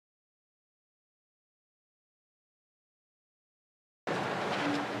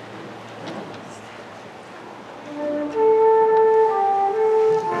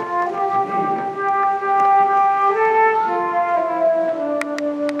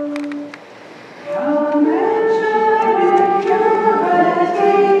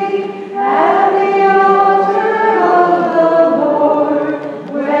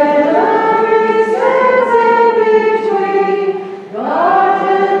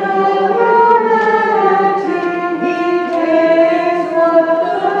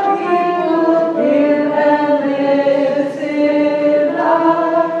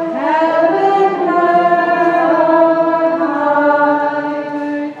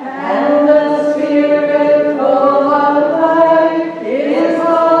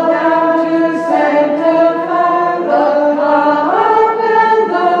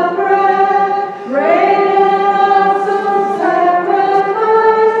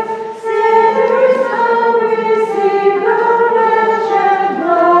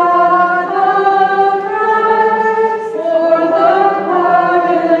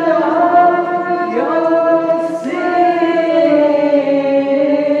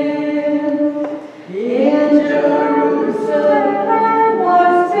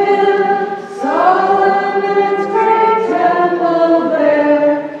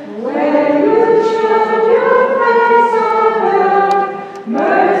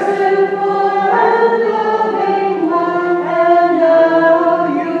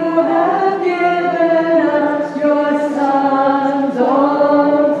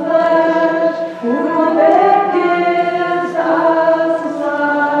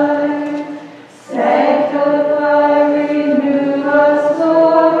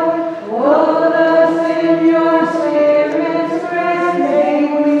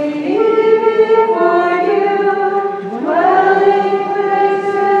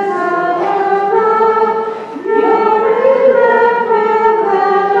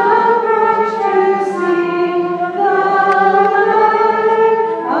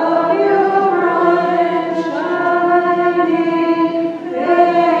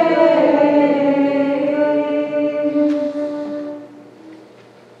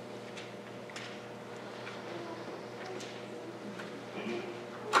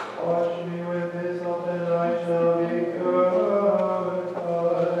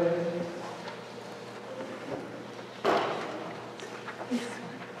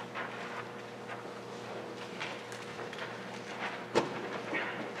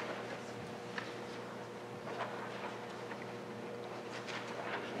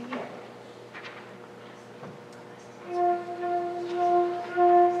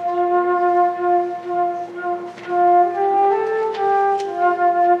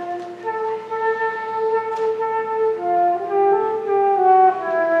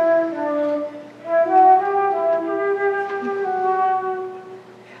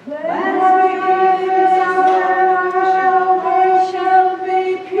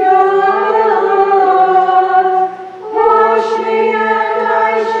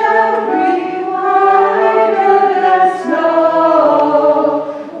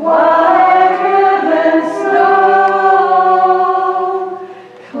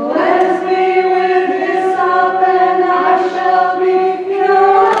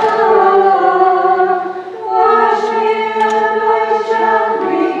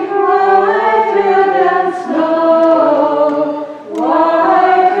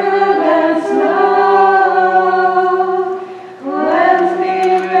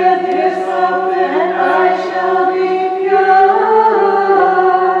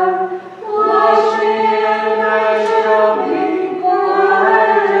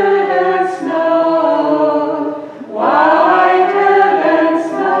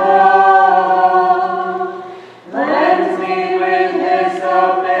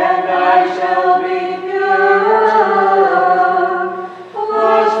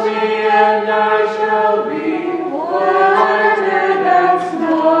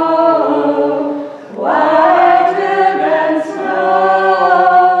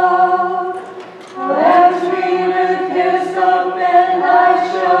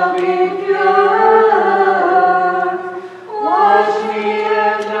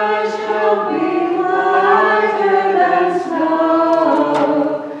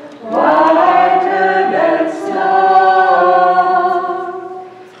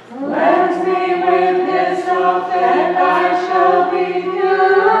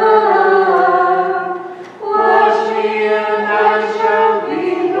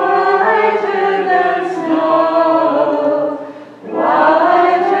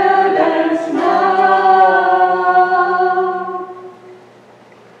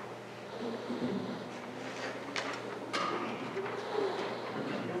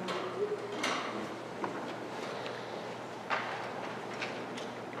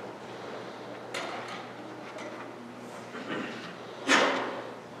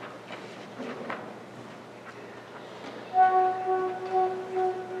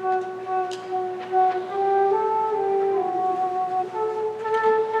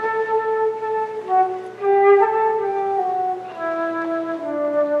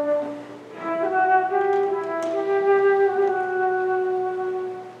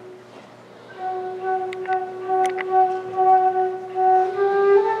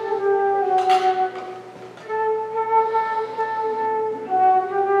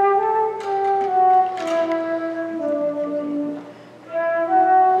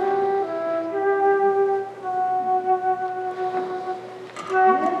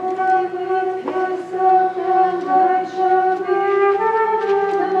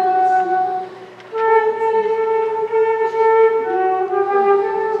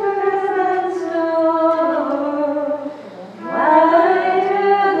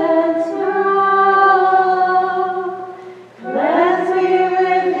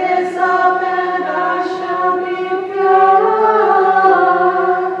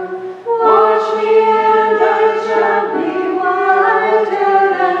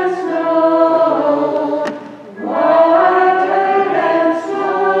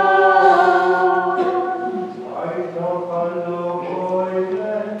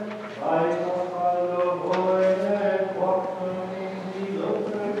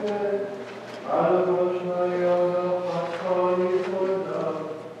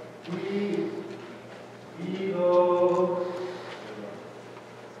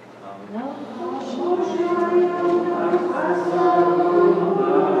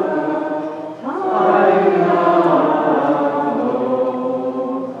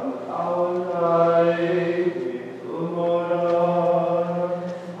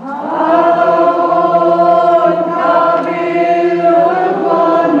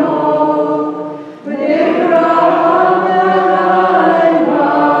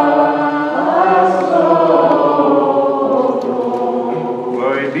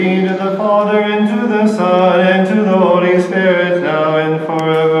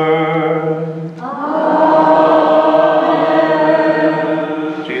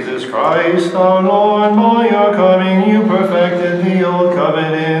Christ our Lord, by your coming you perfected the old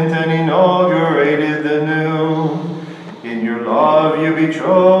covenant and inaugurated the new. In your love you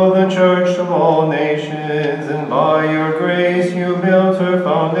betrothed the church to all nations, and by your grace you built her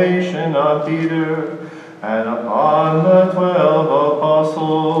foundation on Peter and upon the 12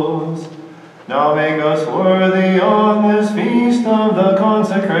 apostles. Now make us worthy on this feast of the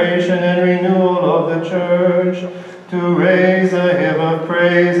consecration and renewal of the church, to raise a hymn of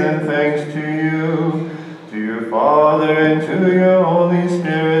praise and thanks to you, to your Father, and to your Holy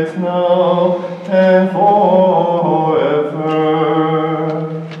Spirit, now and forever.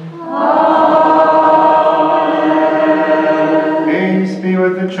 Amen. Peace be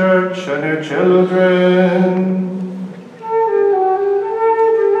with the church and her children.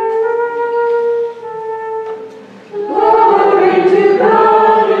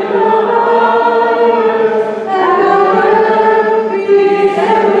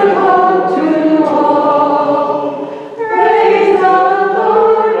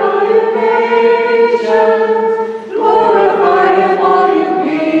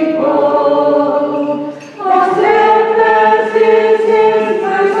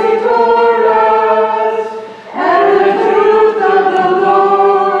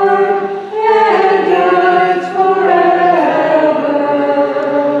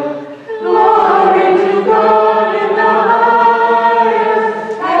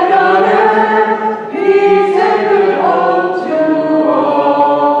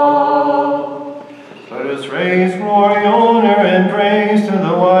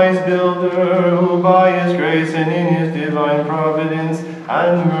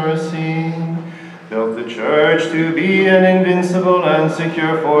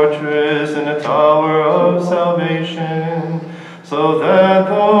 Secure fortress and a tower of salvation, so that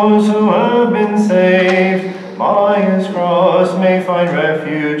those who have been saved by his cross may find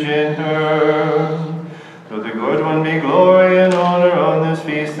refuge in her. To the good one be glory and honor on this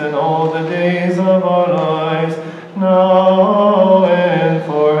feast and all the days of our lives, now and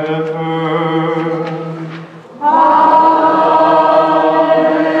forever.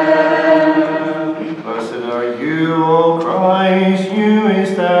 Blessed are you, O Christ. You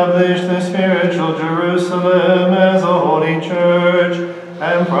establish the spiritual Jerusalem as a holy church,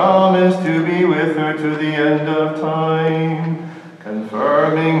 and promise to be with her to the end of time,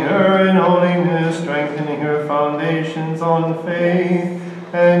 confirming her in holiness, strengthening her foundations on faith,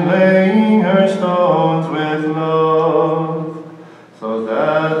 and laying her stones with love, so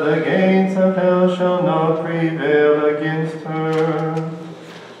that the gates of hell shall not prevail against her.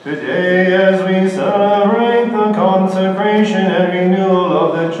 Today, as we celebrate the consecration and renewal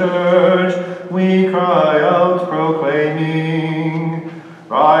of the church, we cry out proclaiming,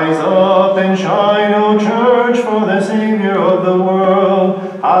 "Rise up and shine, O church, for the Savior of the world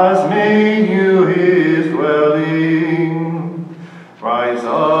has made you his dwelling. Rise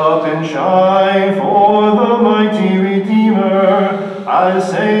up and shine, for the mighty Redeemer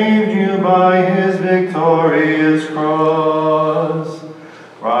has saved you by his victorious cross.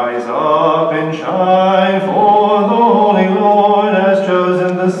 Rise up and shine, for the Holy Lord has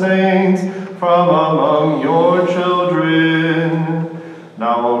chosen the saints from among your children.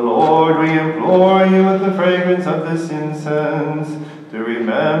 Now, O Lord, we implore you with the fragrance of this incense to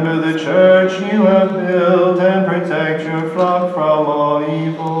remember the church you have built and protect your flock from all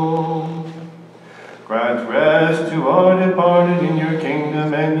evil. Grant rest to our departed in your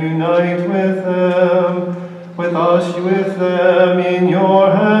kingdom and unite with them, with us, with them in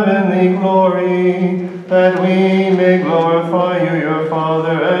your heavenly glory, that we may glorify you, your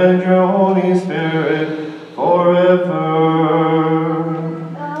Father, and your Holy Spirit forever.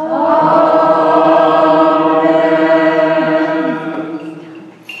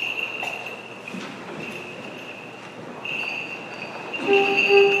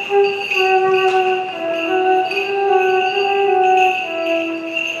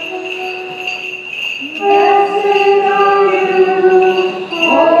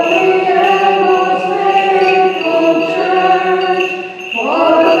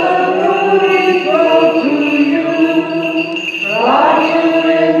 To you.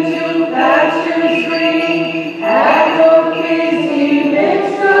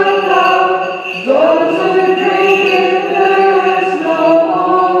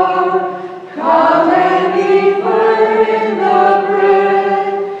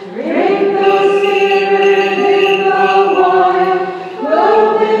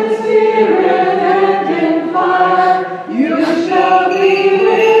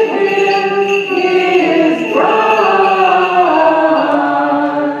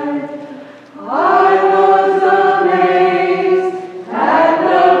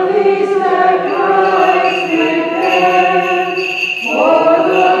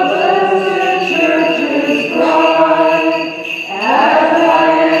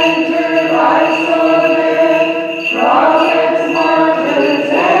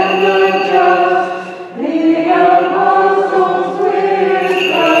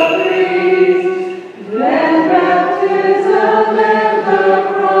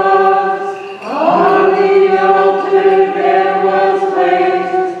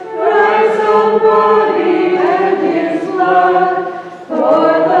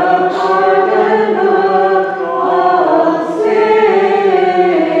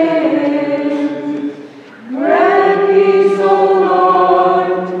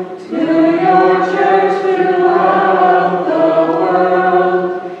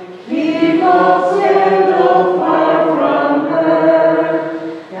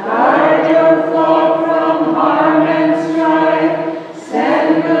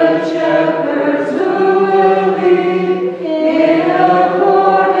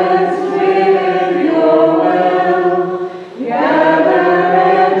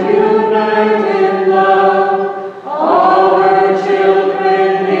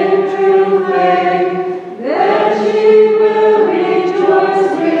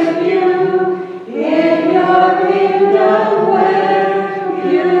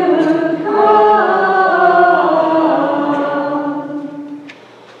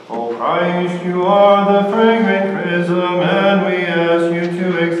 Christ, you are the fragrant chrism, and we ask you to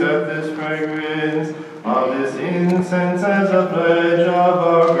accept this fragrance of this incense as a pledge of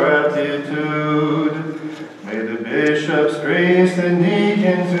our gratitude. May the bishops, priests, and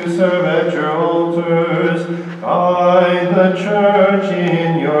deacons who serve at your altars guide the church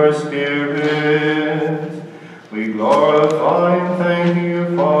in your spirit. We glorify and thank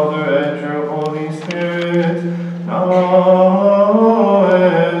you, Father, and your Holy Spirit, now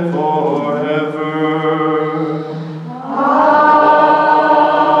and forever.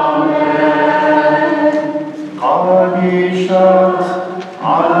 Amen. Kadishat,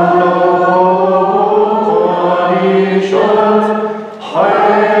 Allo, Kadishat,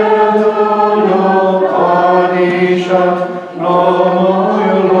 Hayatolo, Kadishat, Lomo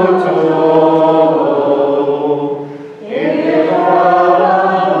Yoloto.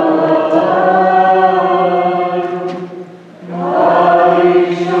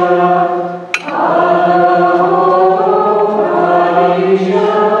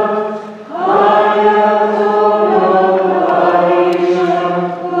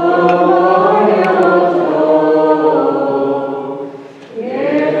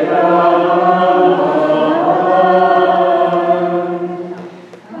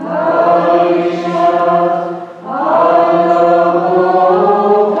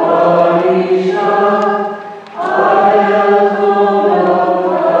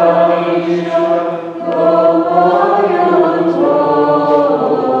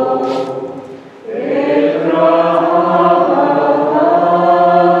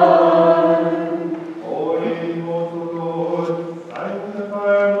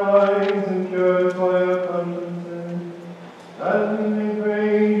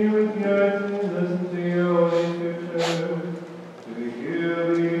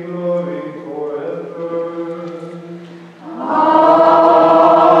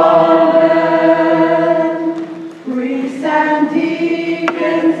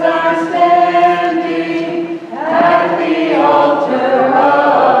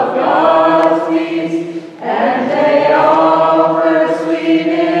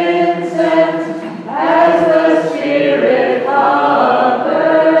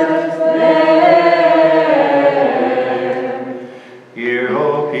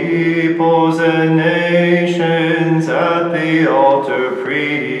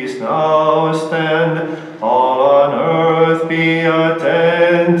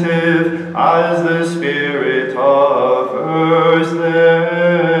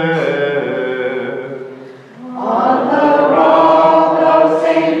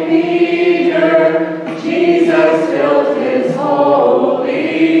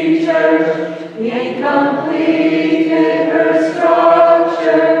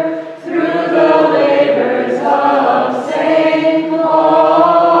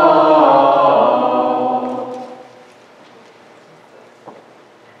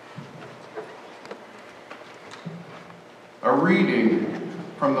 A reading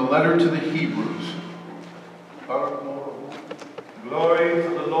from the letter to the Hebrews. Glory to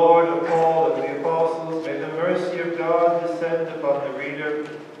the Lord of all and the apostles. May the mercy of God descend upon the reader,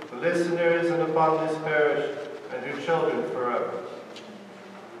 the listeners, and upon this parish, and your children forever.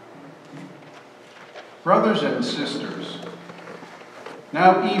 Brothers and sisters,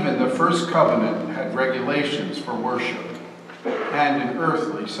 now even the first covenant had regulations for worship and an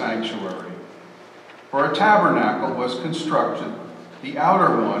earthly sanctuary. For a tabernacle was constructed, the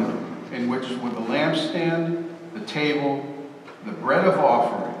outer one, in which were the lampstand, the table, the bread of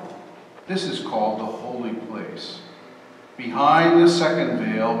offering. This is called the holy place. Behind the second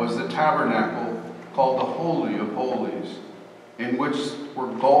veil was the tabernacle called the Holy of Holies, in which were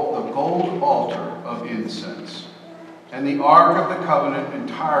the gold altar of incense, and the ark of the covenant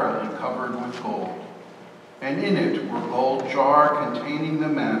entirely covered with gold. And in it were a gold jar containing the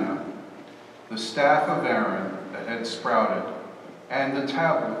manna, the staff of Aaron that had sprouted, and the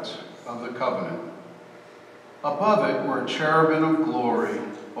tablets of the covenant. Above it were cherubim of glory,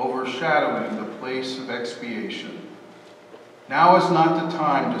 overshadowing the place of expiation. Now is not the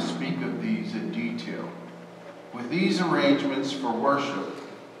time to speak of these in detail. With these arrangements for worship,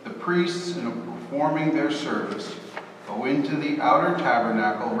 the priests, in performing their service, go into the outer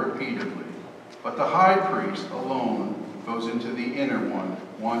tabernacle repeatedly, but the high priest alone goes into the inner one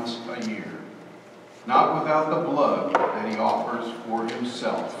once a year, not without the blood that he offers for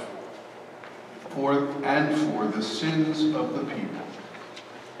himself and for the sins of the people.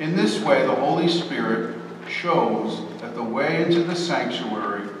 In this way, the Holy Spirit shows that the way into the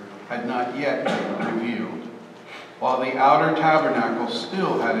sanctuary had not yet been revealed, while the outer tabernacle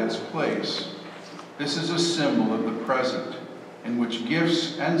still had its place. This is a symbol of the present, in which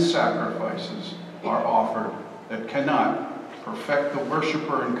gifts and sacrifices are offered that cannot perfect the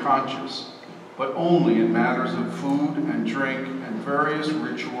worshiper in conscience, but only in matters of food and drink and various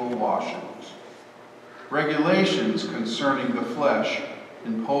ritual washings. Regulations concerning the flesh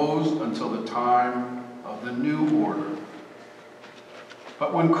imposed until the time of the new order.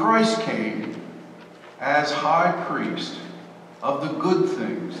 But when Christ came as high priest of the good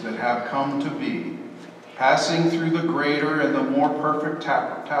things that have come to be, passing through the greater and the more perfect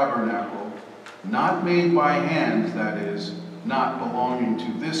tabernacle, not made by hands, that is, not belonging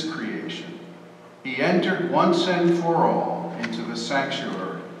to this creation, he entered once and for all into the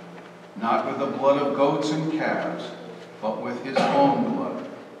sanctuary, not with the blood of goats and calves, but with his own blood,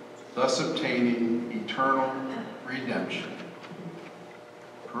 thus obtaining eternal redemption.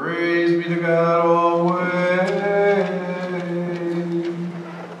 Praise be to God always.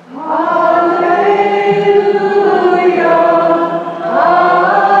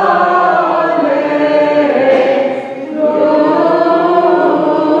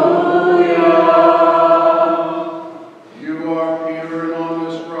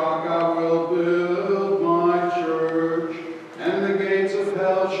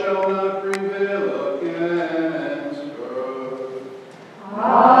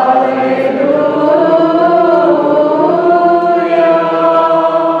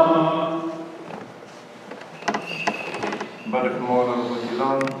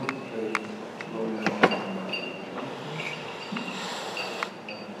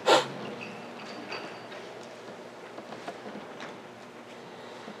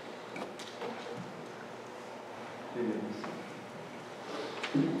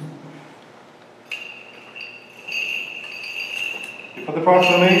 For the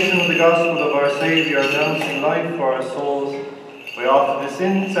proclamation of the gospel of our Saviour, announcing life for our souls, we offer this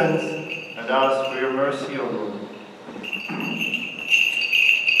incense and ask for your mercy, O Lord.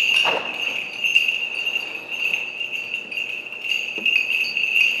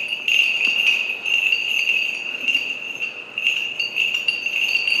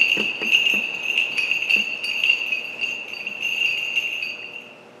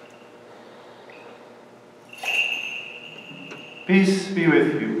 Peace be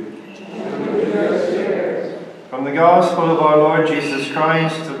with you. From the Gospel of our Lord Jesus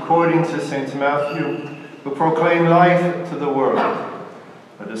Christ, according to St. Matthew, who proclaimed life to the world.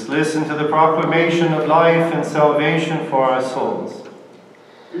 Let us listen to the proclamation of life and salvation for our souls.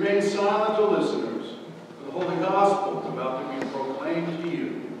 Remain silent, O listeners, for the Holy Gospel is about to be proclaimed to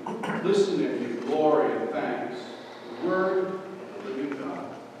you. Listen and give glory and thanks to the Word of the living God.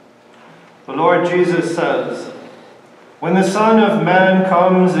 The Lord Jesus says, "When the Son of Man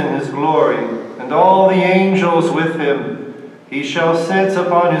comes in his glory, and all the angels with him, he shall sit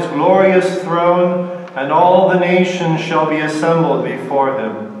upon his glorious throne, and all the nations shall be assembled before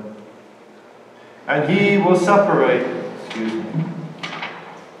him. And he will separate,"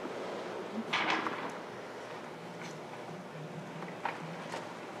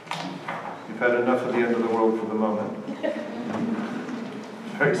 You've had enough of the end of the world for the moment.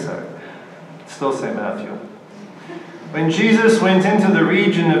 Very sad. Still St. Matthew. When Jesus went into the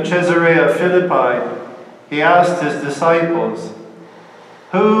region of Caesarea Philippi, he asked his disciples,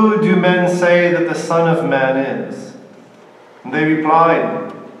 "Who do men say that the Son of Man is?" And they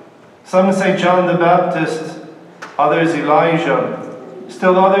replied, "Some say John the Baptist, others Elijah,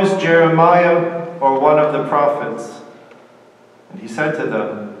 still others Jeremiah or one of the prophets." And he said to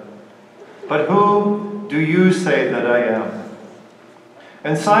them, "But who do you say that I am?"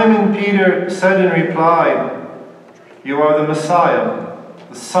 And Simon Peter said in reply, "You are the Messiah,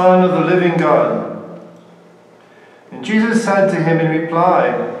 the Son of the living God." And Jesus said to him in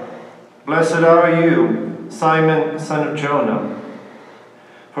reply, "Blessed are you, Simon, son of Jonah.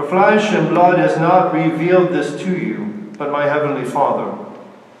 For flesh and blood has not revealed this to you, but my heavenly Father.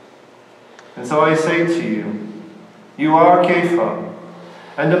 And so I say to you, you are Kepha,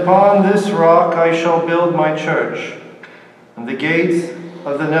 and upon this rock I shall build my church, and the gates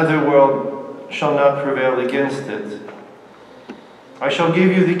of the netherworld shall not prevail against it. I shall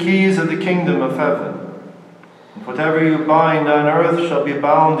give you the keys of the kingdom of heaven. And whatever you bind on earth shall be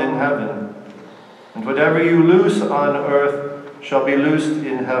bound in heaven, and whatever you loose on earth shall be loosed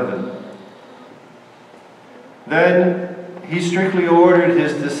in heaven." Then he strictly ordered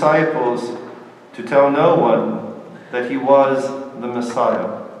his disciples to tell no one that he was the Messiah.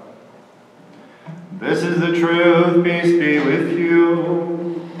 This is the truth. Peace be with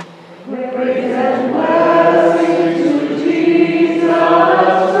you. Praise and blessing to Jesus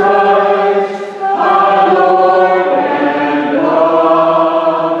Christ, our Lord and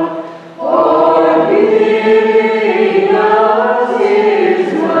God, for giving us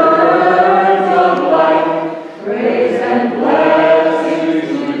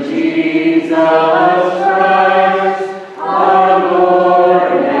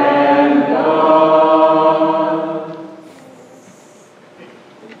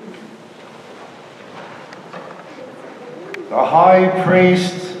the high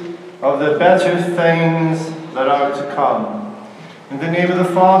priest of the better things that are to come. In the name of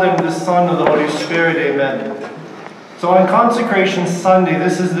the Father, and the Son, and the Holy Spirit, amen. So on Consecration Sunday,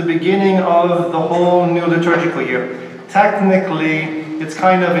 this is the beginning of the whole new liturgical year. Technically, it's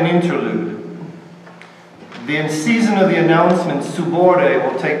kind of an interlude. The season of the announcement,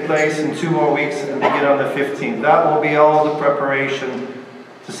 Subore, will take place in 2 more weeks and begin on the 15th. That will be all the preparation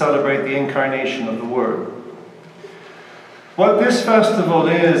to celebrate the incarnation of the Word. What this festival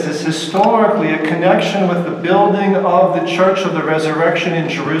is historically a connection with the building of the Church of the Resurrection in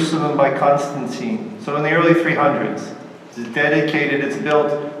Jerusalem by Constantine. So in the early 300s, it's dedicated, it's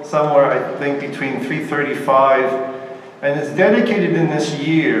built somewhere, I think, between 335, and it's dedicated in this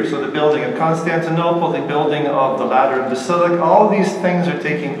year. So the building of Constantinople, the building of the Lateran Basilica, all these things are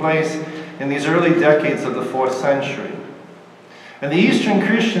taking place in these early decades of the 4th century. And the Eastern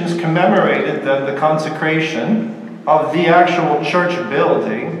Christians commemorated then the consecration of the actual church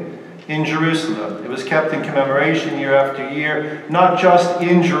building in Jerusalem. It was kept in commemoration year after year, not just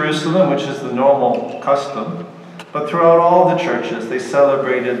in Jerusalem, which is the normal custom, but throughout all the churches. They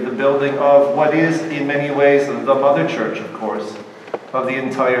celebrated the building of what is, in many ways, the mother church, of course, of the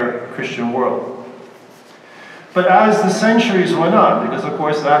entire Christian world. But as the centuries went on, because of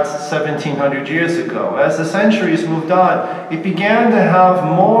course that's 1700 years ago, as the centuries moved on, it began to have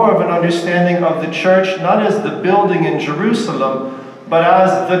more of an understanding of the church, not as the building in Jerusalem, but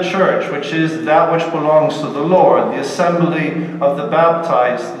as the church, which is that which belongs to the Lord, the assembly of the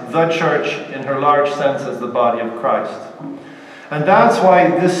baptized, the church in her large sense as the body of Christ. And that's why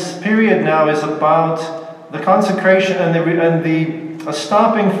this period now is about the consecration and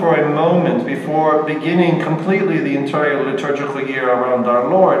stopping for a moment before beginning completely the entire liturgical year around our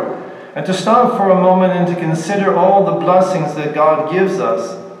Lord, and to stop for a moment and to consider all the blessings that God gives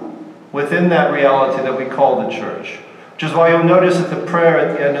us within that reality that we call the church. Which is why you'll notice that the prayer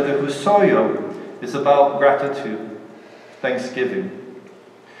at the end of the Husoyo is about gratitude, thanksgiving.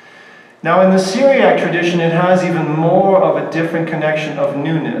 Now in the Syriac tradition, it has even more of a different connection of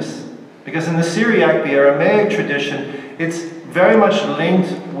newness, because in the Syriac, the Aramaic tradition, it's very much linked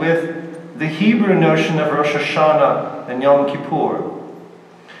with the Hebrew notion of Rosh Hashanah and Yom Kippur.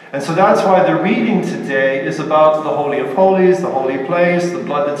 And so that's why the reading today is about the Holy of Holies, the holy place, the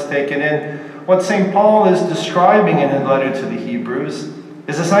blood that's taken in. What St. Paul is describing in his letter to the Hebrews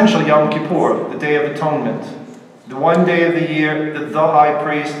is essentially Yom Kippur, the Day of Atonement. The one day of the year that the high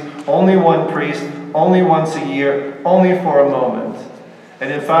priest, only one priest, only once a year, only for a moment.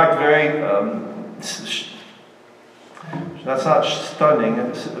 And in fact, that's not stunning,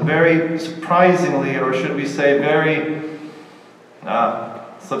 it's very surprisingly, or should we say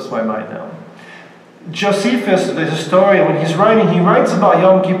slips my mind now. Josephus, the historian, when he's writing, he writes about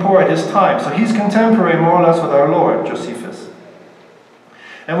Yom Kippur at his time. So he's contemporary more or less with our Lord, Josephus.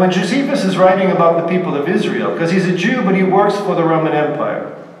 And when Josephus is writing about the people of Israel, because he's a Jew, but he works for the Roman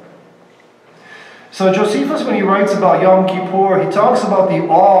Empire. So Josephus, when he writes about Yom Kippur, he talks about the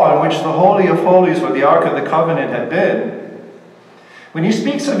awe in which the Holy of Holies, where the Ark of the Covenant had been. When he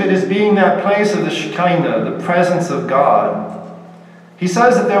speaks of it as being that place of the Shekinah, the presence of God, he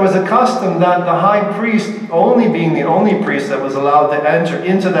says that there was a custom that the high priest, only being the only priest that was allowed to enter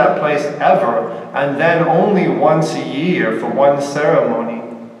into that place ever, and then only once a year for one ceremony,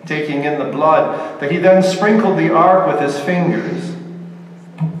 taking in the blood, that he then sprinkled the ark with his fingers.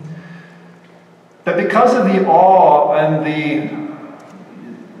 That because of the awe and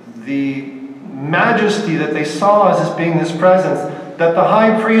the majesty that they saw as being this presence, that the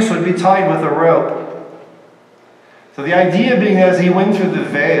high priest would be tied with a rope. So the idea being, as he went through the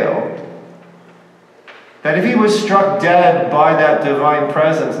veil, that if he was struck dead by that divine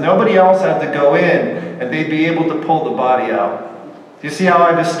presence, nobody else had to go in, and they'd be able to pull the body out. Do you see how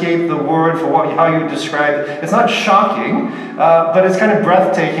I've escaped the word for how you described it? It's not shocking, but it's kind of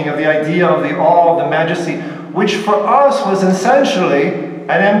breathtaking of the idea of the awe, of the majesty, which for us was essentially an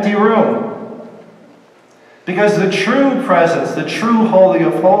empty room. Because the true presence, the true Holy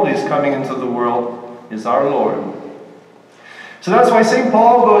of Holies coming into the world is our Lord. So that's why St.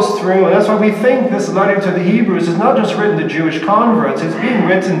 Paul goes through, and that's why we think this letter to the Hebrews is not just written to Jewish converts, it's being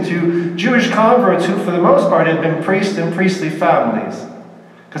written to Jewish converts who for the most part had been priests and priestly families.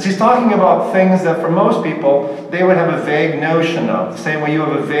 Because he's talking about things that for most people, they would have a vague notion of, the same way you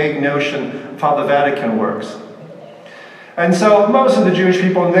have a vague notion of how the Vatican works. And so most of the Jewish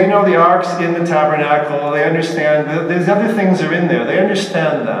people, they know the ark's in the tabernacle, they understand that these other things are in there, they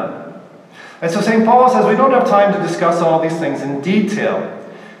understand that. And so St. Paul says we don't have time to discuss all these things in detail.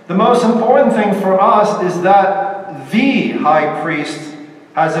 The most important thing for us is that the high priest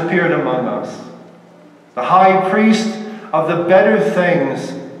has appeared among us. The high priest of the better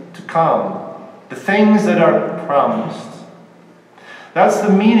things to come, the things that are promised. That's the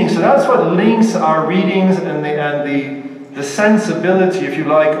meaning. So that's what links our readings and the sensibility, if you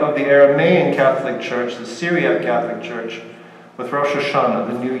like, of the Aramaean Catholic Church, the Syriac Catholic Church, with Rosh Hashanah,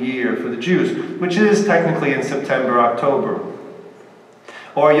 the New Year for the Jews, which is technically in September, October.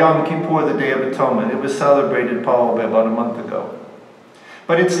 Or Yom Kippur, the Day of Atonement. It was celebrated probably about a month ago.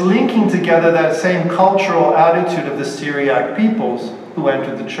 But it's linking together that same cultural attitude of the Syriac peoples who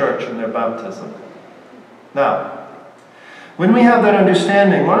entered the church in their baptism. Now, when we have that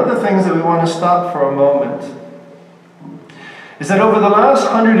understanding, one of the things that we want to stop for a moment is that over the last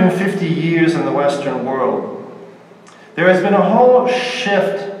 150 years in the Western world, there has been a whole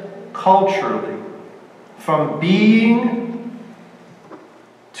shift culturally from being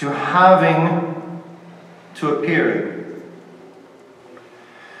to having to appearing.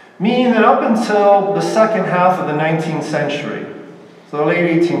 Meaning that up until the second half of the 19th century, so the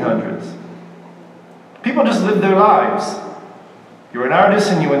late 1800s, people just lived their lives. You were an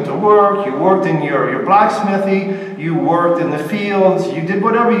artist and you went to work, you worked in your blacksmithy, you worked in the fields, you did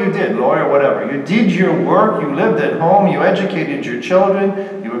whatever you did, lawyer, whatever. You did your work, you lived at home, you educated your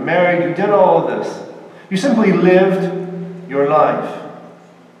children, you were married, you did all of this. You simply lived your life.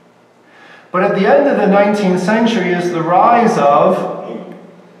 But at the end of the 19th century is the rise of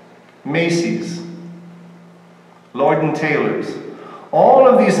Macy's, Lord & Taylor's, all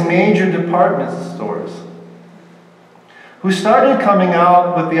of these major department stores, who started coming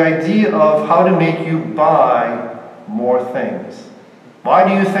out with the idea of how to make you buy more things. Why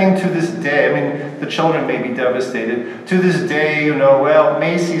do you think to this day, I mean, the children may be devastated, to this day, well,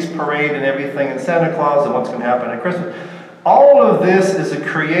 Macy's parade and everything, and Santa Claus and what's going to happen at Christmas. All of this is a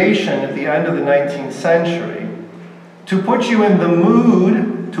creation at the end of the 19th century to put you in the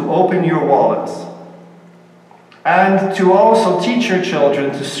mood to open your wallets and to also teach your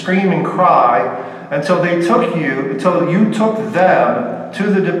children to scream and cry until you took them to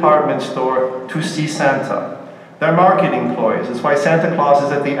the department store to see Santa. They're marketing ploys. That's why Santa Claus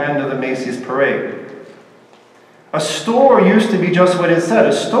is at the end of the Macy's parade. A store used to be just what it said,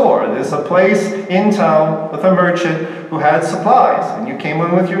 a store. There's a place in town with a merchant who had supplies. And you came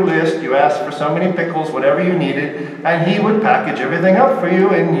in with your list, you asked for so many pickles, whatever you needed, and he would package everything up for you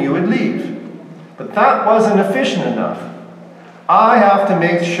and you would leave. But that wasn't efficient enough. I have to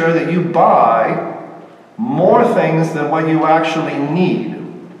make sure that you buy more things than what you actually need.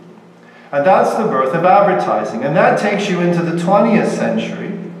 And that's the birth of advertising. And that takes you into the 20th century,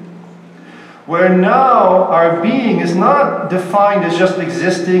 where now our being is not defined as just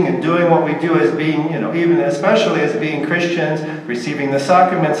existing and doing what we do as being, even especially as being Christians, receiving the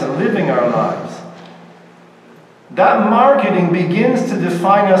sacraments and living our lives. That marketing begins to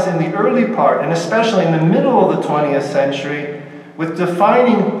define us in the early part, and especially in the middle of the 20th century, with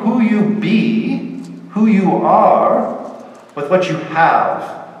defining who you be, who you are, with what you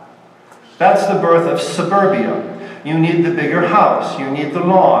have. That's the birth of suburbia. You need the bigger house. You need the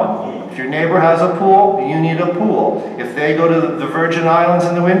lawn. If your neighbor has a pool, you need a pool. If they go to the Virgin Islands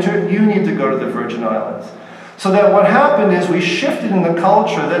in the winter, you need to go to the Virgin Islands. So that what happened is we shifted in the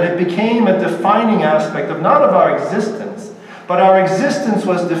culture that it became a defining aspect of not of our existence, but our existence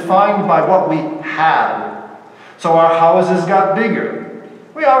was defined by what we had. So our houses got bigger.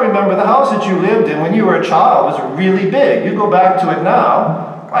 We all remember the house that you lived in when you were a child was really big. You go back to it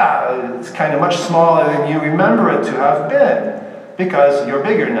now, wow, it's kind of much smaller than you remember it to have been, because you're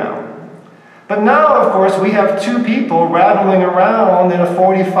bigger now. But now, of course, we have two people rattling around in a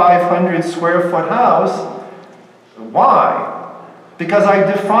 4,500 square foot house. Why? Because I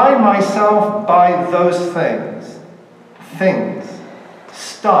define myself by those things,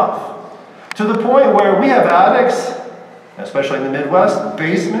 stuff, to the point where we have attics, especially in the Midwest,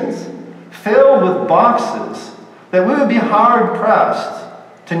 basements, filled with boxes that we would be hard-pressed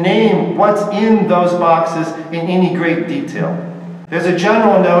to name what's in those boxes in any great detail. There's a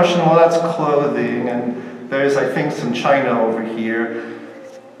general notion, well, that's clothing, and there's, I think, some china over here.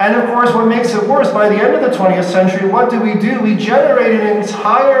 And of course, what makes it worse, by the end of the 20th century, what do? We generated an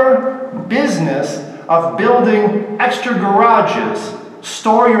entire business of building extra garages,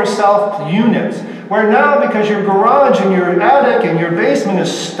 store yourself units, where now, because your garage and your attic and your basement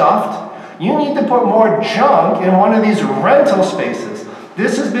is stuffed, you need to put more junk in one of these rental spaces.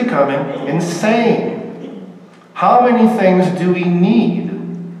 This is becoming insane. How many things do we need?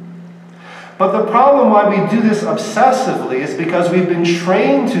 But the problem why we do this obsessively is because we've been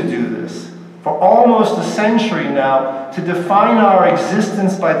trained to do this for almost a century now, to define our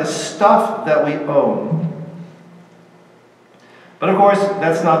existence by the stuff that we own. But of course,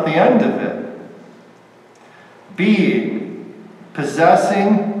 that's not the end of it. Being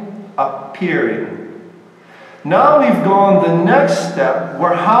possessing, appearing. Now we've gone the next step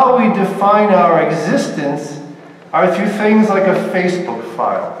where how we define our existence are through things like a Facebook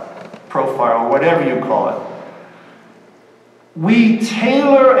profile, whatever you call it. We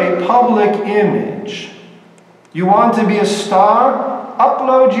tailor a public image. You want to be a star?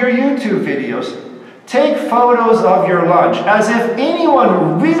 Upload your YouTube videos. Take photos of your lunch as if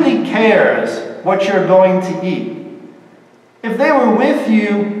anyone really cares what you're going to eat. If they were with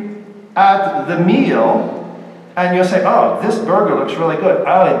you at the meal, and you'll say, oh, this burger looks really good.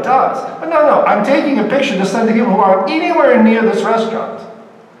 Oh, it does. But no, I'm taking a picture to send to people who aren't anywhere near this restaurant.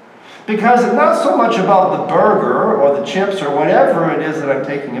 Because it's not so much about the burger or the chips or whatever it is that I'm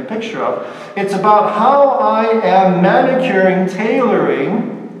taking a picture of. It's about how I am manicuring,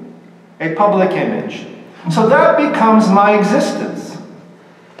 tailoring a public image. So that becomes my existence.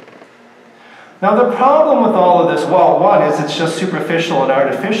 Now the problem with all of this, well, one is it's just superficial and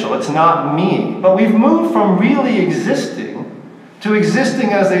artificial. It's not me. But we've moved from really existing to existing,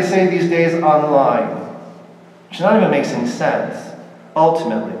 as they say these days, online. Which not even makes any sense,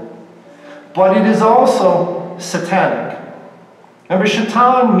 ultimately. But it is also satanic. Remember,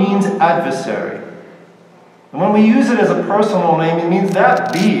 Shaitan means adversary. And when we use it as a personal name, it means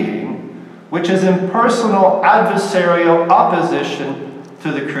that being which is in personal adversarial opposition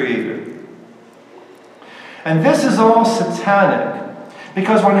to the Creator. And this is all satanic,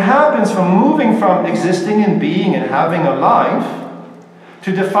 because what happens from moving from existing and being and having a life,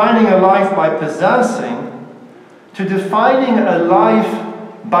 to defining a life by possessing, to defining a life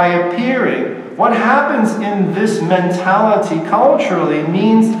by appearing, what happens in this mentality culturally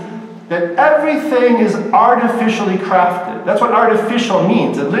means that everything is artificially crafted. That's what artificial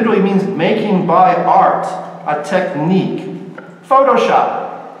means. It literally means making by art, a technique.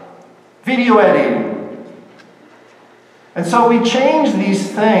 Photoshop, video editing. And so we change these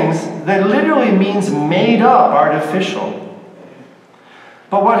things that literally means made up, artificial.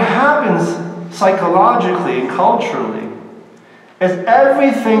 But what happens psychologically and culturally is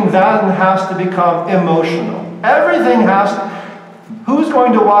everything then has to become emotional. Everything has to... Who's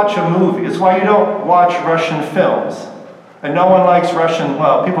going to watch a movie? It's why you don't watch Russian films. And no one likes Russian...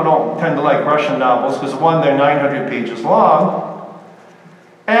 Well, people don't tend to like Russian novels because, one, they're 900 pages long.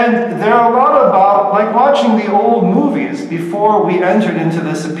 And there are a lot about, like watching the old movies before we entered into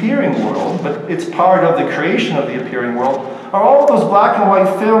this appearing world, but it's part of the creation of the appearing world, are all those black and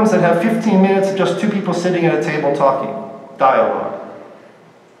white films that have 15 minutes of just two people sitting at a table talking. Dialogue.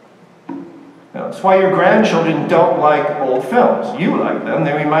 That's why your grandchildren don't like old films. You like them.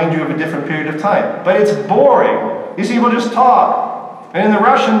 They remind you of a different period of time. But it's boring. These people just talk. And in the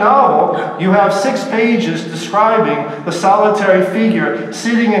Russian novel, you have 6 pages describing the solitary figure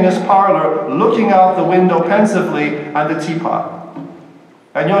sitting in his parlor, looking out the window pensively at the teapot.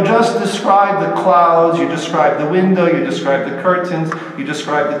 And you'll just describe the clouds, you describe the window, you describe the curtains, you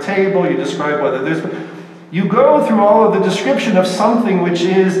describe the table, you describe whether there's... You go through all of the description of something which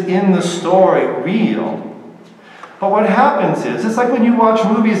is in the story real. But what happens is, it's like when you watch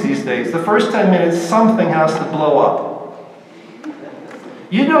movies these days, the first 10 minutes something has to blow up.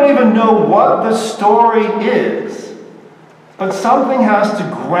 You don't even know what the story is, but something has to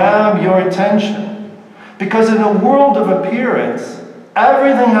grab your attention. Because in a world of appearance,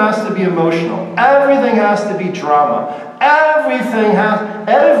 everything has to be emotional. Everything has to be drama.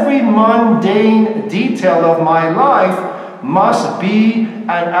 Every mundane detail of my life must be an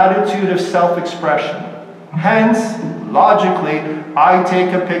attitude of self-expression. Hence, logically, I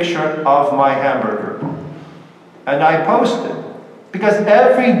take a picture of my hamburger and I post it. Because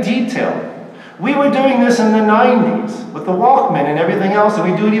every detail, we were doing this in the 90s with the Walkman and everything else,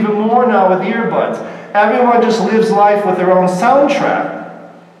 and we do it even more now with earbuds. Everyone just lives life with their own soundtrack.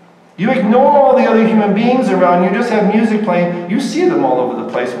 You ignore all the other human beings around, you just have music playing, you see them all over the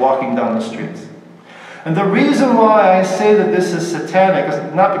place walking down the streets. And the reason why I say that this is satanic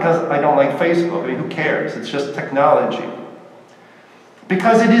is not because I don't like Facebook. I mean, who cares? It's just technology.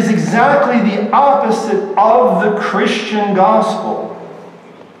 Because it is exactly the opposite of the Christian gospel.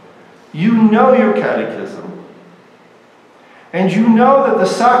 You know your catechism. And you know that the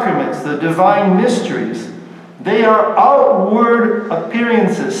sacraments, the divine mysteries, they are outward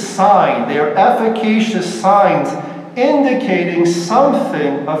appearances, signs. They are efficacious signs indicating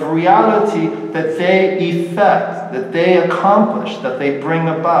something of reality that they effect, that they accomplish, that they bring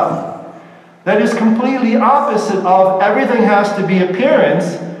about. That is completely opposite of everything has to be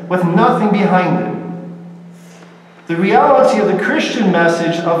appearance with nothing behind it. The reality of the Christian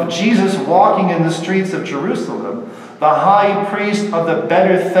message of Jesus walking in the streets of Jerusalem, the high priest of the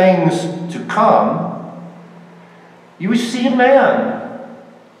better things to come, You see a man.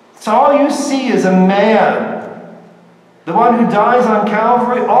 So all you see is a man. The one who dies on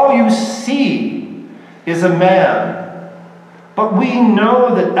Calvary, all you see is a man. But we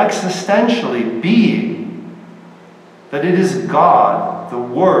know that existentially, being, that it is God, the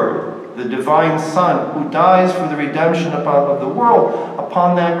Word, the divine Son, who dies for the redemption of the world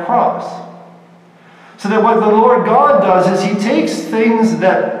upon that cross. So that what the Lord God does is He takes things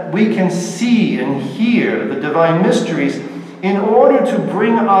that we can see and hear, the divine mysteries, in order to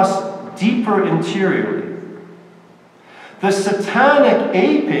bring us deeper interiorly. The satanic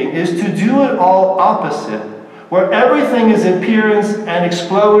aping is to do it all opposite, where everything is appearance and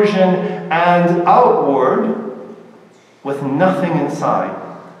explosion and outward, with nothing inside.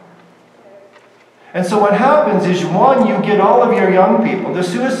 And so what happens is, one, you get all of your young people, the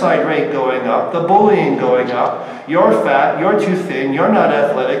suicide rate going up, the bullying going up, you're fat, you're too thin, you're not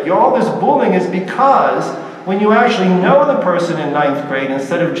athletic, all this bullying is because when you actually know the person in 9th grade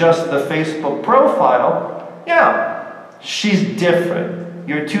instead of just the Facebook profile, yeah, she's different.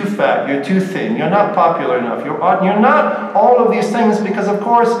 You're too fat, you're too thin, you're not popular enough, you're not all of these things because, of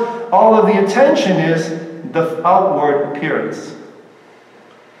course, all of the attention is the outward appearance.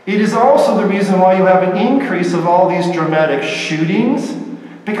 It is also the reason why you have an increase of all these dramatic shootings,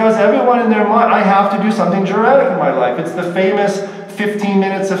 because everyone in their mind, I have to do something dramatic in my life. It's the famous 15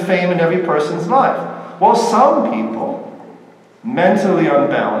 minutes of fame in every person's life. Well, some people, mentally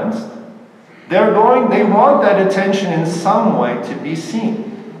unbalanced, they want that attention in some way to be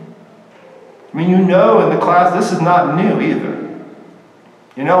seen. I mean, in the class, this is not new either.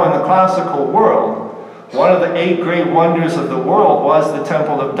 In the classical world, one of the 8 great wonders of the world was the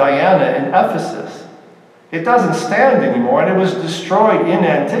Temple of Diana in Ephesus. It doesn't stand anymore, and it was destroyed in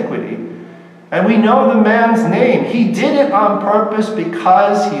antiquity. And we know the man's name. He did it on purpose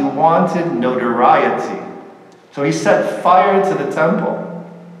because he wanted notoriety. So he set fire to the temple.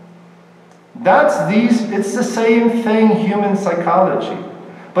 It's the same thing, human psychology.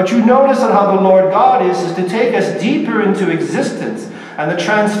 But you notice that how the Lord God is to take us deeper into existence and the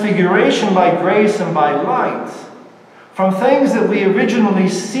transfiguration by grace and by light from things that we originally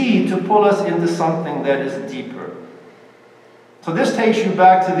see to pull us into something that is deeper. So this takes you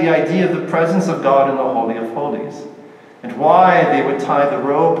back to the idea of the presence of God in the Holy of Holies and why they would tie the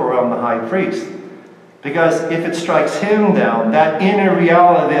rope around the high priest. Because if it strikes him down, that inner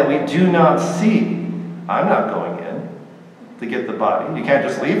reality that we do not see, I'm not going in to get the body. You can't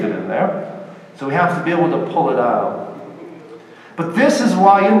just leave it in there. So we have to be able to pull it out. But this is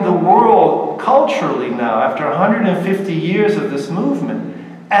why in the world, culturally now, after 150 years of this movement,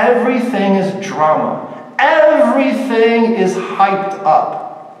 everything is drama. Everything is hyped up.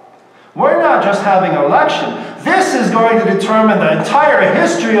 We're not just having an election. This is going to determine the entire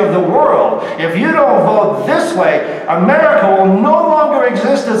history of the world. If you don't vote this way, America will no longer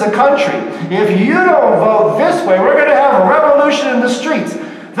exist as a country. If you don't vote this way, we're going to have a revolution in the streets.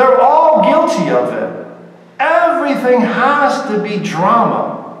 They're all guilty of it. Everything has to be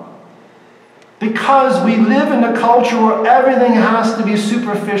drama. Because we live in a culture where everything has to be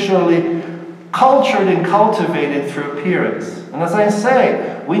superficially cultured and cultivated through appearance. And as I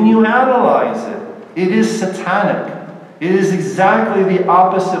say, when you analyze it, it is satanic. It is exactly the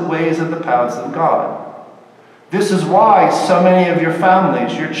opposite ways of the paths of God. This is why so many of your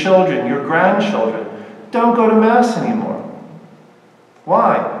families, your children, your grandchildren, don't go to Mass anymore.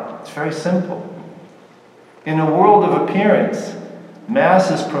 Why? It's very simple. In a world of appearance, Mass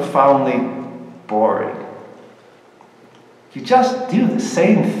is profoundly boring. You just do the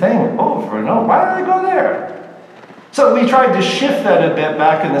same thing over and over. Why do they go there? So we tried to shift that a bit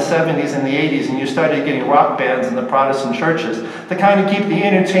back in the 70s and the 80s, and you started getting rock bands in the Protestant churches to kind of keep the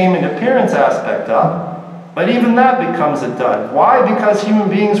entertainment appearance aspect up. But even that becomes a dud. Why? Because human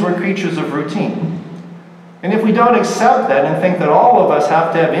beings were creatures of routine. And if we don't accept that and think that all of us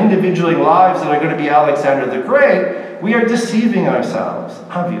have to have individual lives that are going to be Alexander the Great, we are deceiving ourselves,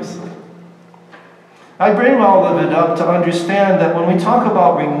 obviously. I bring all of it up to understand that when we talk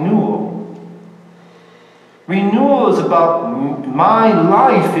about renewal, renewal is about my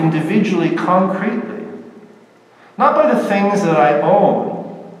life individually, concretely. Not by the things that I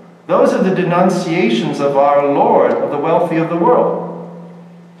own. Those are the denunciations of our Lord, of the wealthy of the world.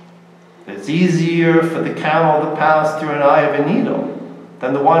 It's easier for the camel to pass through an eye of a needle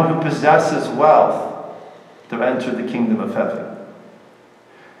than the one who possesses wealth to enter the kingdom of heaven.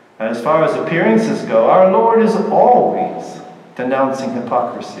 And as far as appearances go, our Lord is always denouncing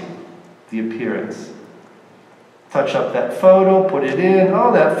hypocrisy, the appearance. Touch up that photo, put it in.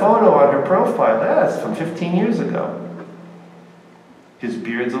 Oh, that photo on her profile, that's from 15 years ago. His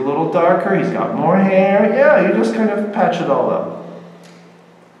beard's a little darker, he's got more hair. Yeah, you just kind of patch it all up.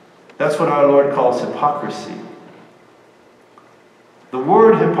 That's what our Lord calls hypocrisy. The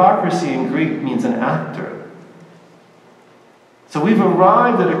word hypocrisy in Greek means an actor. So we've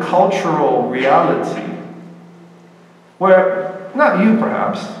arrived at a cultural reality where, not you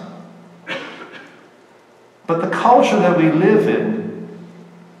perhaps, but the culture that we live in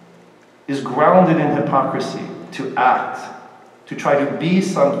is grounded in hypocrisy, to act, to try to be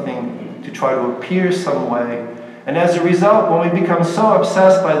something, to try to appear some way. And as a result, when we become so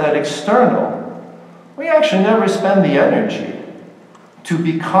obsessed by that external, we actually never spend the energy to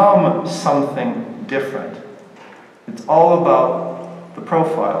become something different. It's all about the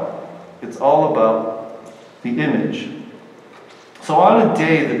profile. It's all about the image. So on a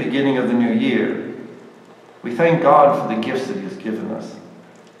day, the beginning of the new year, we thank God for the gifts that He has given us.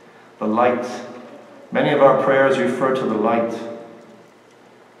 The light. Many of our prayers refer to the light.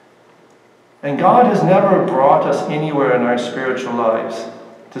 And God has never brought us anywhere in our spiritual lives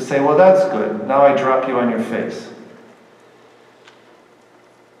to say, well, that's good. Now I drop you on your face.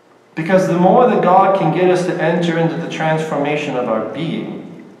 Because the more that God can get us to enter into the transformation of our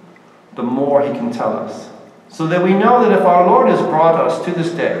being, the more He can tell us. So that we know that if our Lord has brought us to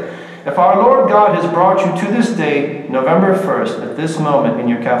this day, if our Lord God has brought you to this day, November 1st, at this moment in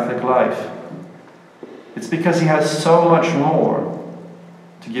your Catholic life, it's because He has so much more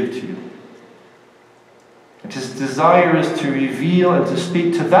to give to you. And His desire is to reveal and to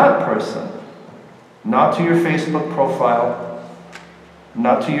speak to that person, not to your Facebook profile,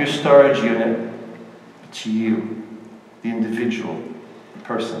 not to your storage unit, but to you, the individual, the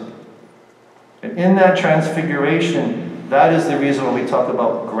person. And in that transfiguration, that is the reason when we talk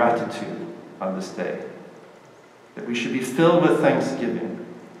about gratitude on this day. That we should be filled with thanksgiving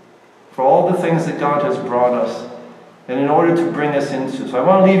for all the things that God has brought us and in order to bring us into. So I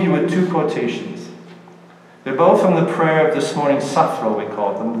want to leave you with two quotations. They're both from the prayer of this morning, Safra we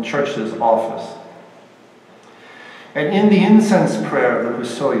call it, in the church's office. And in the incense prayer of the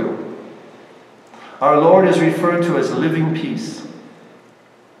Husoyo, our Lord is referred to as living peace.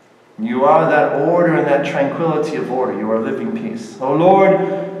 You are that order and that tranquility of order. You are living peace. Oh Lord,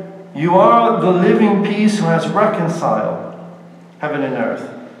 you are the living peace who has reconciled heaven and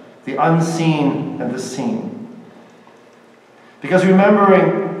earth, the unseen and the seen. Because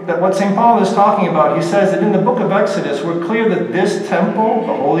remembering that what St. Paul is talking about, he says that in the book of Exodus, we're clear that this temple,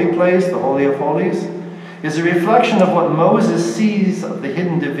 the holy place, the Holy of Holies, is a reflection of what Moses sees of the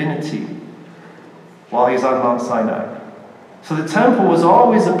hidden divinity while he's on Mount Sinai. So the temple was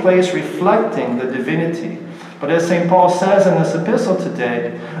always a place reflecting the divinity. But as St. Paul says in this epistle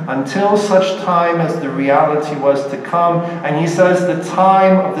today, until such time as the reality was to come, and he says the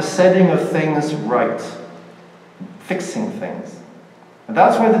time of the setting of things right, fixing things. And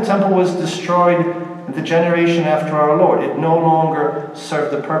that's why the temple was destroyed in the generation after our Lord. It no longer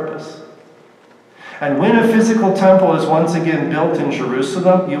served the purpose. And when a physical temple is once again built in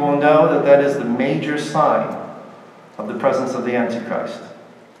Jerusalem, you will know that that is the major sign of the presence of the Antichrist.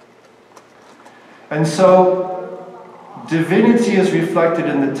 And so, divinity is reflected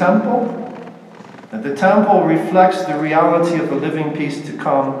in the temple, and the temple reflects the reality of the living peace to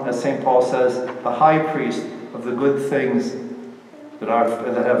come, as St. Paul says, the high priest of the good things that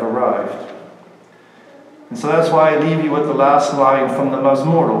have arrived. And so that's why I leave you with the last line from the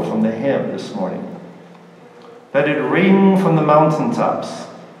Mazmurl, from the hymn this morning. Let it ring from the mountaintops.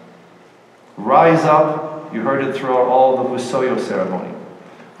 Rise up, you heard it throughout all the Husoyo ceremony.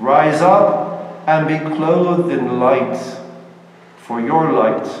 Rise up and be clothed in light, for your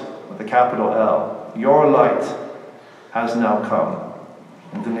light, with a capital L, your light has now come.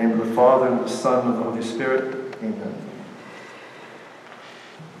 In the name of the Father, and the Son, and the Holy Spirit, amen.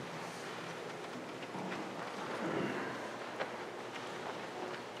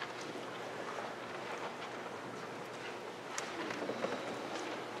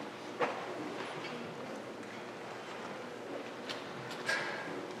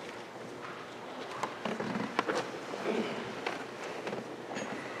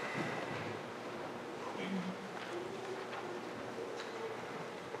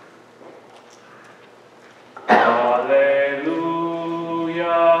 Alleluia.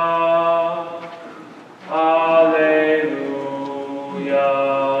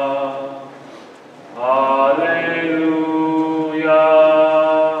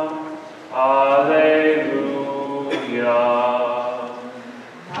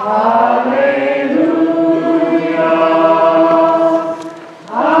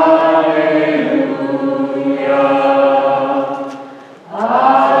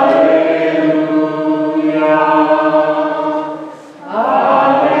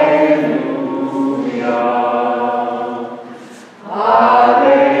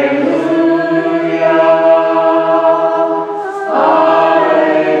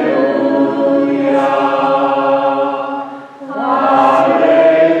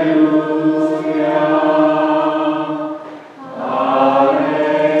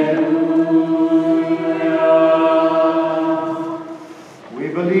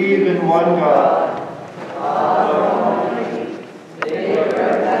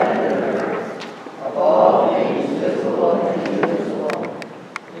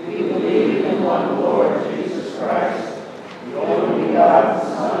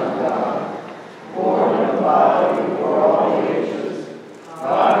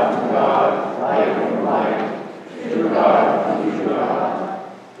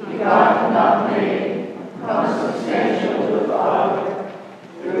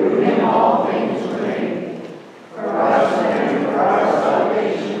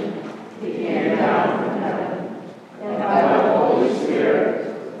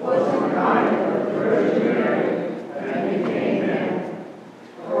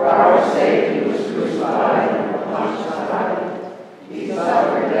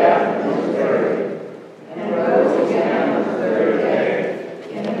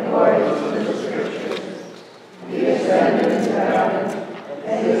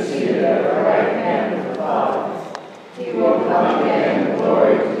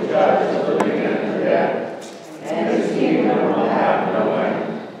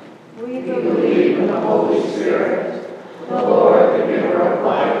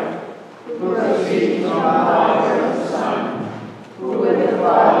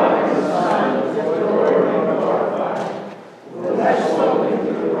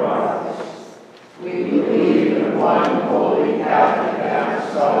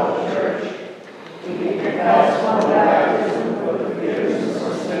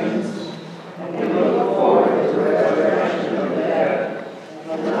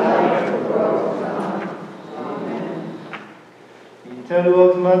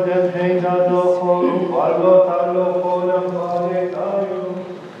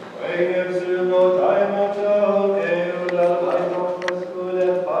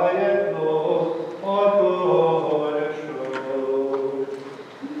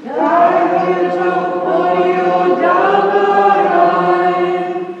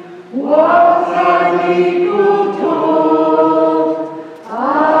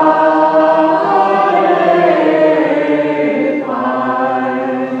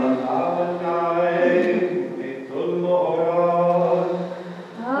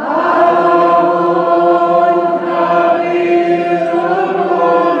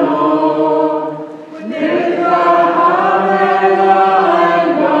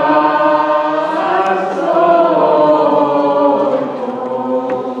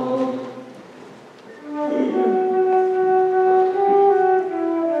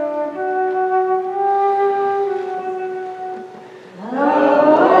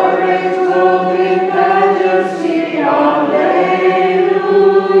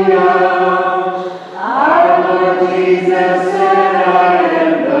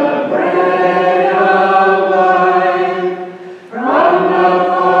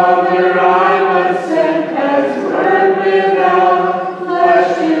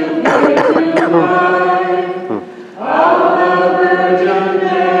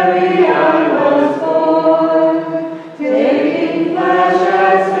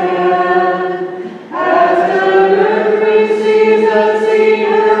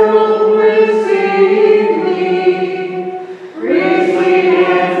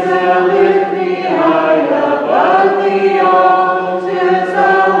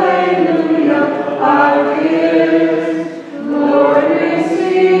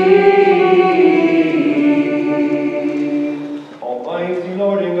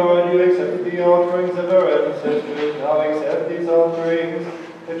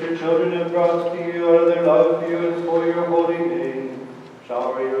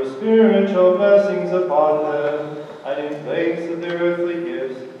 spiritual blessings upon them, and in place of their earthly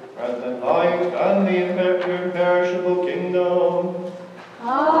gifts, grant them life and the imperishable kingdom.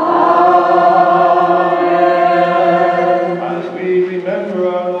 Amen. As we remember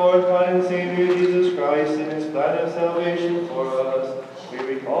our Lord, God, and Savior Jesus Christ in his plan of salvation for us, we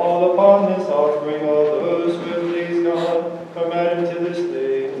recall upon this offering all those who have pleased God from Adam to this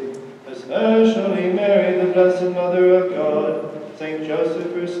day, especially Mary, the Blessed Mother of God, Saint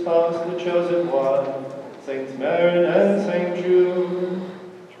Joseph, her spouse, the chosen one, Saints Maron and Saint Jude.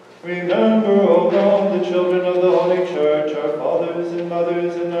 Remember, O God, the children of the Holy Church, our fathers and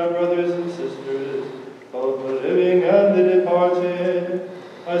mothers, and our brothers and sisters, both the living and the departed,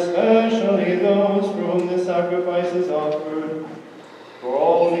 especially those for whom the sacrifice is offered, for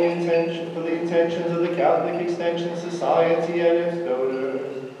all the intentions of the Catholic Extension Society and its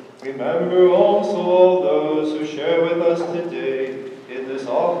donors. Remember also all those who share with us today in this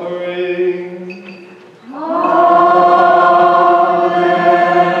offering.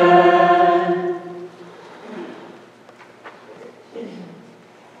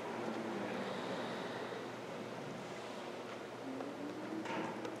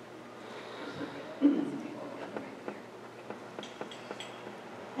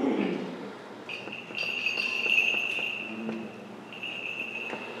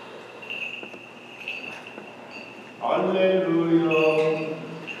 Alleluia.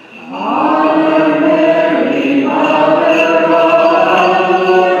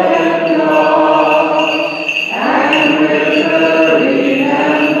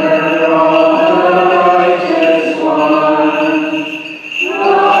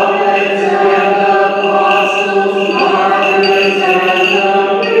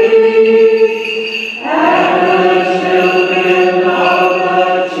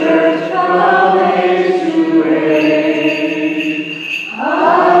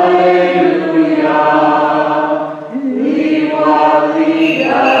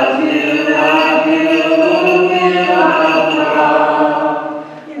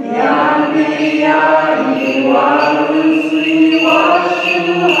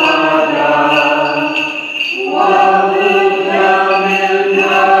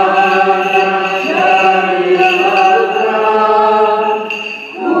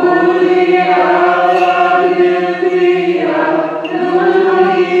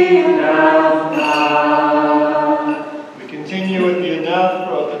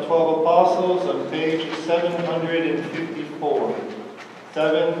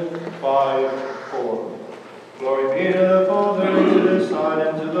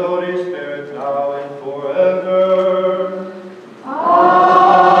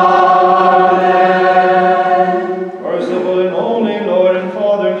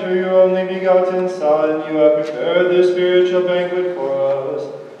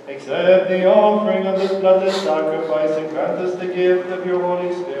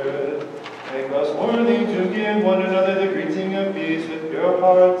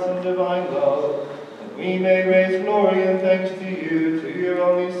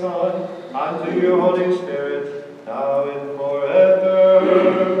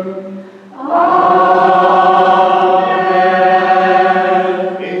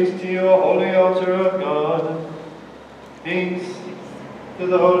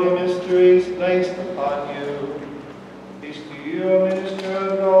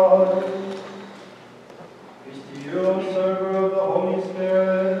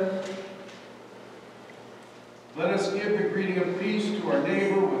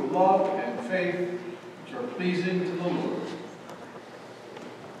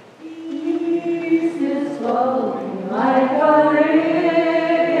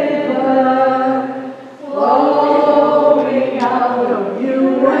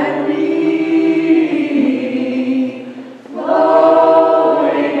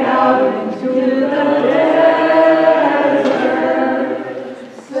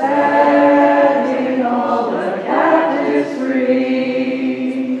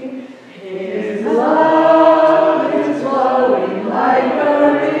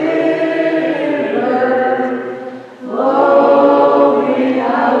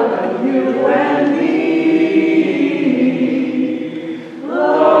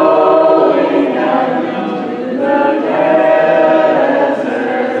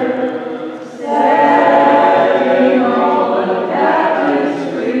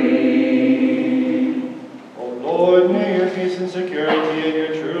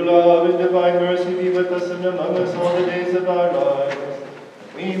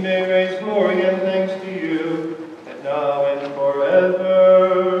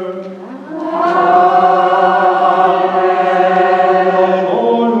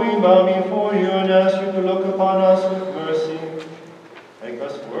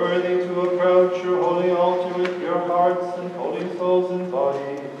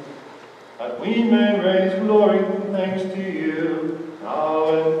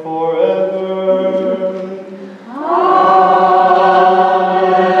 and forever.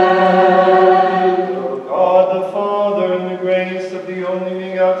 Amen. O God the Father, in the grace of the only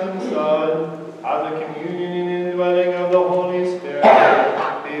begotten Son, and the communion and indwelling of the Holy Spirit,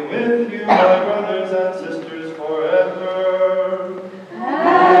 be with you, my brothers and sisters, forever.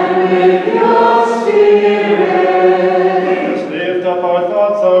 And with your spirit. Let us lift up our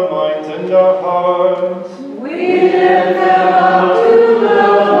thoughts, our minds, and our hearts. We lift them up to the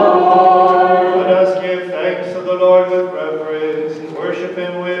Lord. Let us give thanks to the Lord with reverence and worship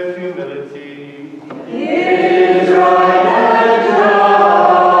him with humility. It is right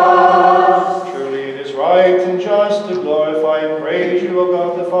and just. Truly it is right and just to glorify and praise you, O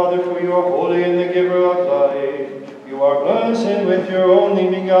God the Father, for you are holy and the giver of life. You are blessed with your only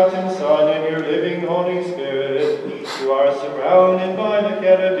begotten Son and your living Holy Spirit. You are surrounded by the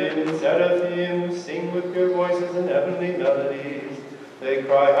cherubim and seraphim who sing with your voices in heavenly melodies. They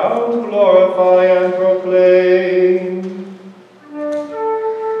cry out, glorify and proclaim.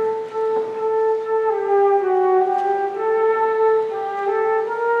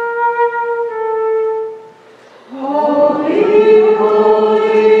 Holy,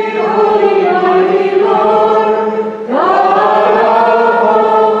 holy, holy, mighty Lord, God of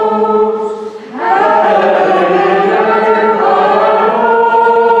hosts, heaven and earth are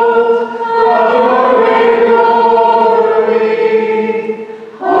full of your glory.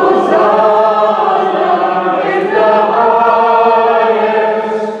 Hosanna in the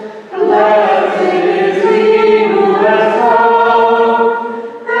highest. Blessed is he who has come,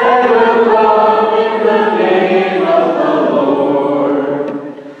 and will come in the name of the Lord.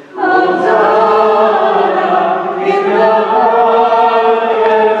 Hosanna in the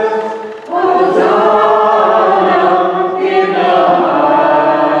highest. Hosanna in the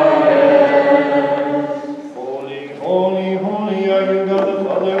highest. Holy, holy, holy are you, God the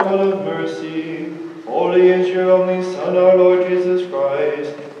Father, full of mercy. Holy is your only Son, our Lord Jesus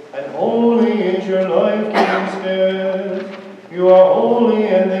Christ, and holy is your life-giving Spirit. You are holy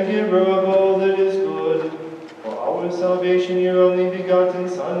and the giver of all that is good. For our salvation, your only begotten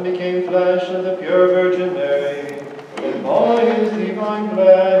Son became flesh of the pure Virgin Mary, and by his divine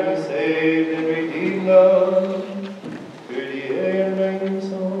plan he saved and redeemed us.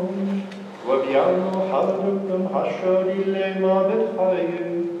 وبيعملوا حضركم حشر لما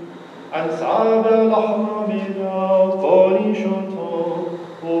بالحياة أنساب الأحرامنا قولي شنطو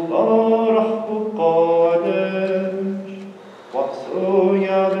وبارح بقادش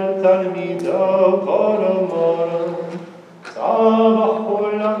وحسويا بالتلميذة وقارمارا صابح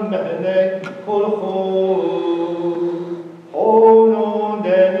كل مهنك كل خور خونو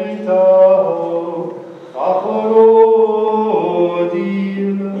دانيتاو فخرو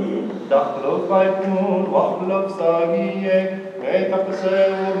ديل دخلوا فيكون واخلف ساقيك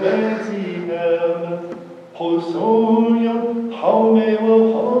ميتقسل ومتيهم حسويا حومي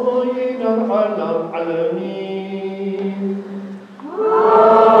وحاين العالم عالمين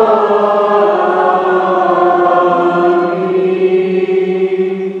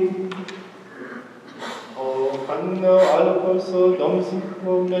وحنا على القرص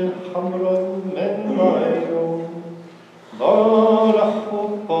دمسكم من حمر من معيون ضارح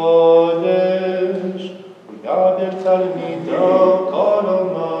قادش ويا بالتلميذة قال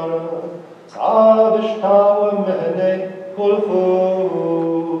مرة صعب شتاوى مهني كل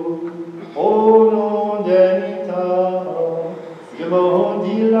خور قولوا دانيتا يمهون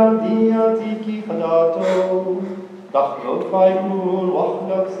ديلا دياتي كي خداتو دخلوا فايكون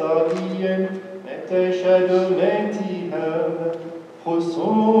واخلق ساقيا متشدوا متيهم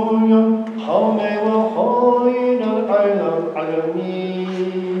خصويا حومي وحاين العالم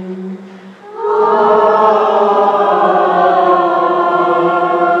عالمين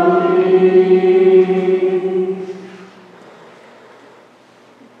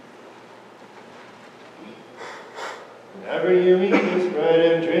Whenever you eat this bread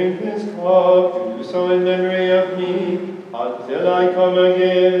and drink this cup, do so in memory of me until I come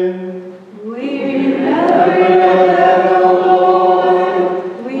again. We remember your death, O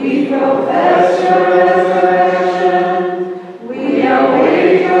Lord. We profess your resurrection. We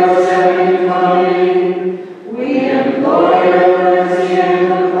await your second coming. We implore your mercy and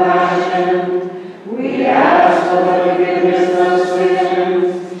compassion. We ask for forgiveness of sins.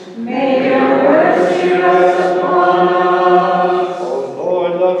 May your mercy rest upon us. O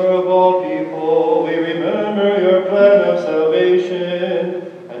Lord, lover of all people, we remember your plan of salvation,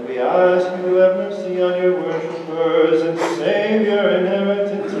 and we ask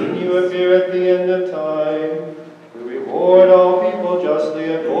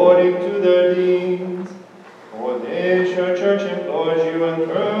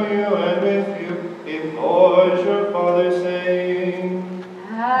through you and with you, implores your Father, saying,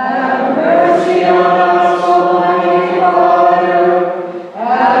 Have mercy on us, Almighty Father.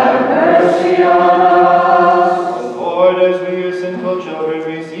 Have mercy on us. O Lord, as we, your sinful children,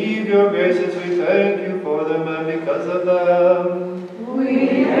 receive your graces, we thank you for them, and because of them,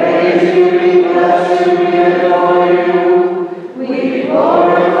 We praise you, we bless you, we adore you. We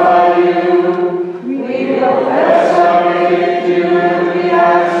glorify you. We profess our faith in you, and we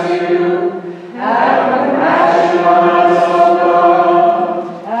ask you, have compassion on us, O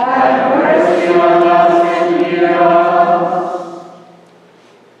God. Have mercy on us and hear us.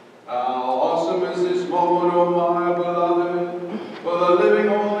 How awesome is this moment, O my beloved, for the living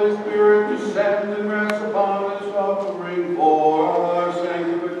Holy Spirit descend and rest upon this offering for our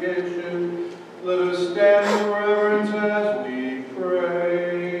sanctification. Let us stand in reverence as we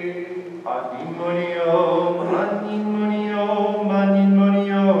pray. Manin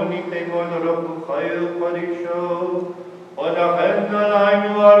monio, nikte modoro bukayo padisho, onachem nalaim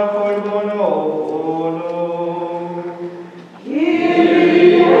yuar korbono.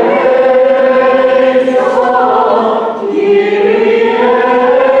 Kyrie eleison, Kyrie eleison,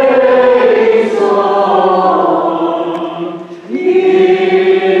 Kyrie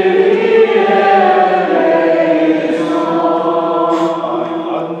eleison.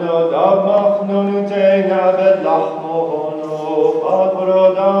 Anno damach nonute nabed lachmohono,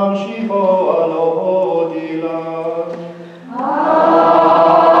 fatrodam shiho alohodila.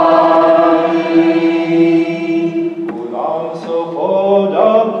 Ulam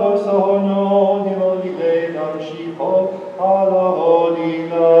sohodam kosono, nimolidedam shiho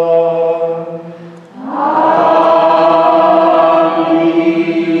alohodila.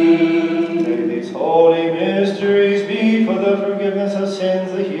 May these holy mysteries be for the forgiveness of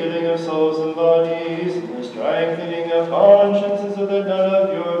sins, the healing of souls and bodies, and the strengthening of consciences, so that none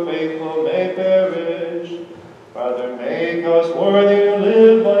of your faithful may perish. Rather, make us worthy to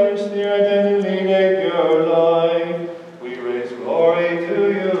live by your Spirit and illuminate your life. We raise glory to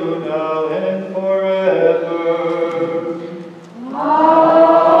you now and forever.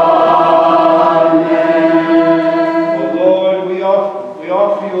 O Lord, we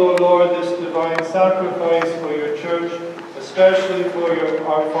offer you, O Lord, this divine sacrifice for your church, especially for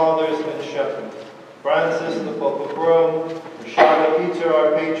our fathers and shepherds, Francis, the Pope of Rome, Charles Peter,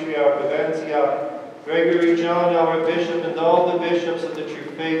 our Patriarch of Antioch, Gregory John, our Bishop, and all the bishops of the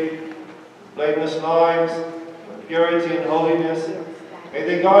true faith, blameless lives, of purity and holiness. May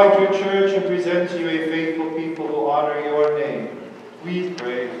they guide your church and present to you a faithful people who honor your name. We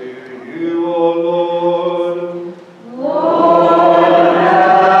pray to you, O Lord. Lord, have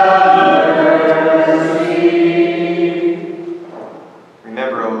mercy.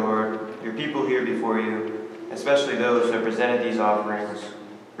 Remember, O Lord, your people here before you, especially those who have presented these offerings.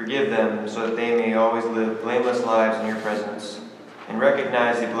 Forgive them so that they may always live blameless lives in your presence, and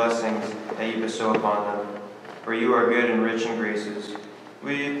recognize the blessings that you bestow upon them. For you are good and rich in graces.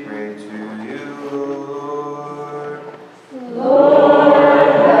 We pray to you, Lord. Lord,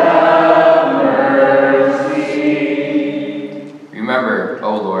 have mercy. Remember,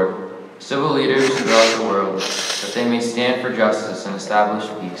 O Lord, civil leaders throughout the world, that they may stand for justice and establish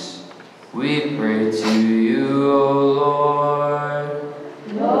peace. We pray to you, O Lord.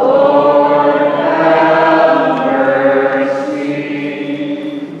 Lord, have mercy.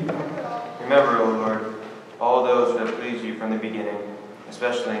 Remember, O Lord, all those who have pleased you from the beginning,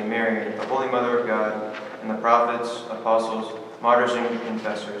 especially Mary, the Holy Mother of God, and the prophets, apostles, martyrs, and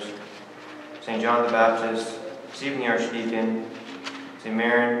confessors, St. John the Baptist, Stephen the Archdeacon, St.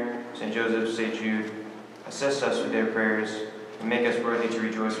 Maron, St. Joseph, St. Jude. Assist us with their prayers, and make us worthy to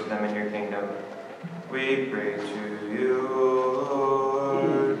rejoice with them in your kingdom. We pray to you,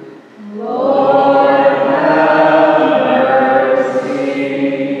 Lord. Lord, have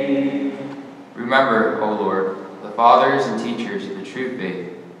mercy. Remember, O Lord, the fathers and teachers of the true faith,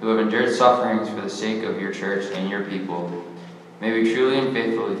 who have endured sufferings for the sake of your church and your people. May we truly and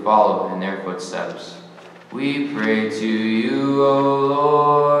faithfully follow in their footsteps. We pray to you, O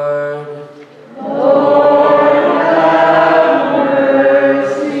Lord. Lord, have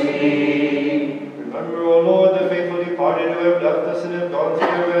mercy. Remember, O Lord, the faithful departed who have left us and have gone to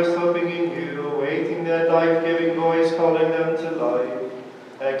their rest, hoping in you, awaiting that life-giving voice calling them to life.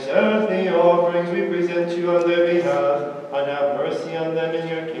 Accept the offerings we present to you on their behalf, and have mercy on them in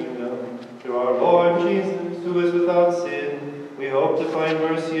your kingdom. Through our Lord Jesus, who is without sin, we hope to find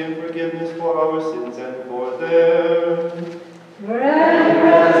mercy and forgiveness for our sins and for theirs. Grant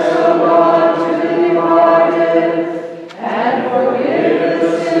rest, O God, to the departed, and forgive the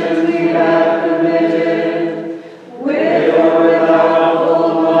sins we have committed, with or without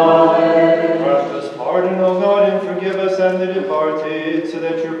full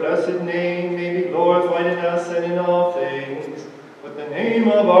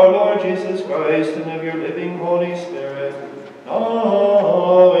Christ, and of your living Holy Spirit,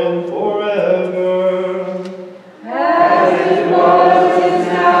 now and forever. As it was, is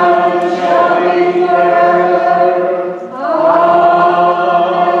now, and shall be forever.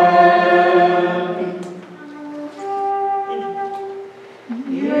 Amen.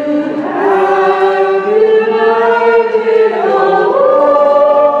 You have united, O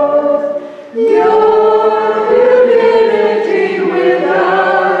Lord, your divinity with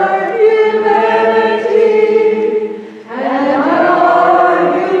our humanity, and our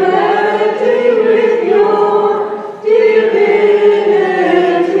humanity with your divinity.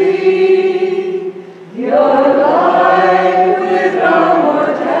 Your life with our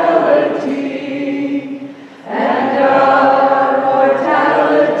mortality, and our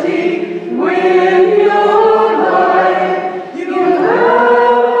mortality with your life. You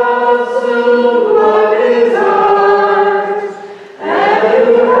have assumed what is ours, and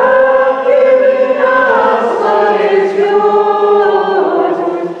you have given us what is yours,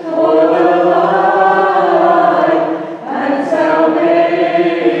 for the life and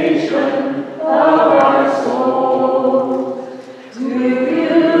salvation of our souls. To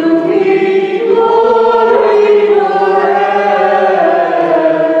you be glory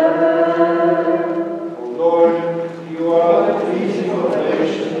forever. O Lord, you are the pleasing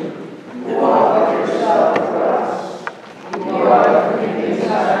oblation. You offer yourself for us. You are the forgiving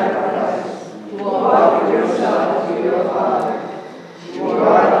sacrifice. You offer yourself to your Father. You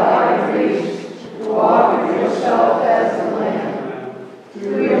are the high priest. You offer yourself as the Lamb.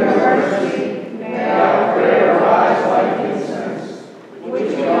 Through your mercy, may our prayer rise like incense, which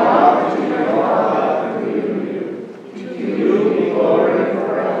we offer to your Father through you. To you be glory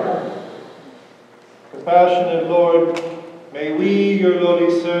forever. Compassionate Lord, may we, your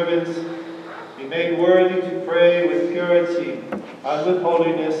lowly servants, be made worthy to pray with purity and with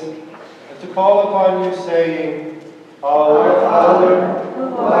holiness, and to call upon you, saying, Our Father, who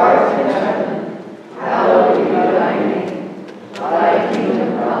art in heaven, hallowed be thy name. Thy kingdom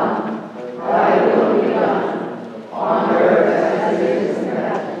come, thy will be done, on earth as it is in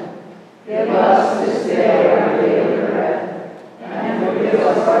heaven. Give us this day our daily bread, and forgive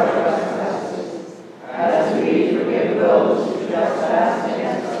us our trespasses, as we forgive those who trespass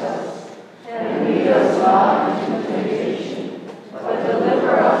against us. And lead us not into temptation, but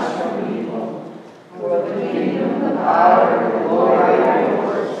deliver us from evil. For the kingdom, the power, and the glory are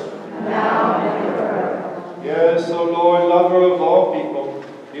yours, now and forever. yes, O Lord, lover of all people,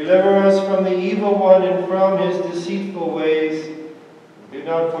 deliver us from the evil one and from his deceitful ways. Do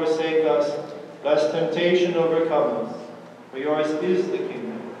not forsake us, lest temptation overcome us. For yours is the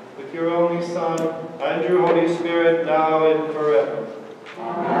kingdom, with your only Son, and your Holy Spirit, now and forever.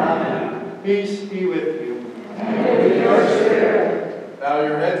 Amen. Peace be with you. And with your spirit. Bow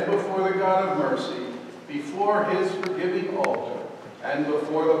your heads before the God of mercy, before his forgiving altar, and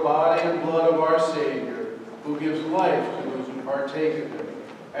before the body and blood of our Savior, who gives life to those who partake of it,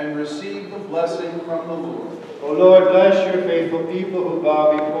 and receive the blessing from the Lord. O Lord, bless your faithful people who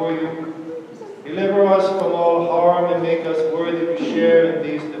bow before you. Deliver us from all harm and make us worthy to share in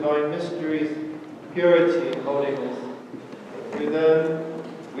these divine mysteries, purity and holiness. Through them,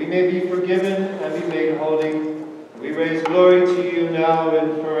 we may be forgiven and be made holy. We raise glory to you now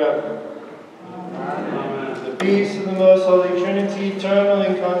and forever. Amen. The peace of the most holy Trinity, eternal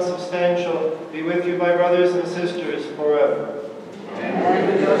and consubstantial, be with you, my brothers and sisters, forever. And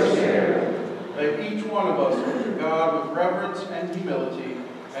with your spirit. Let each one of us look to God with reverence and humility,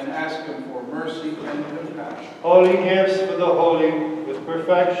 and ask him for mercy and compassion. Holy gifts for the holy, with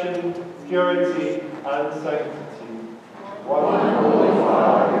perfection, purity, and sanctity. One Holy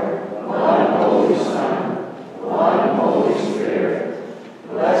Father, one Holy Son, one Holy Spirit.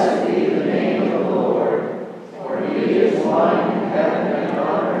 Blessed be the name of the Lord, for he is one in heaven and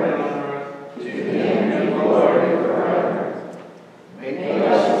on earth. To him be glory forever. Make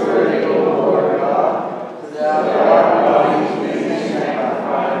us worthy, O Lord God, that our bodies may be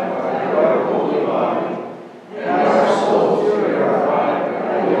sanctified by your holy body, and our souls purified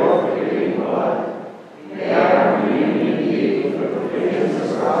by your forgiving blood. May our communion be for the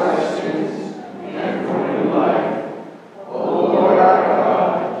forgiveness of our sins and for new life. O Lord our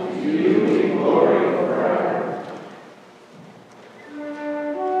God, to you be glory forever.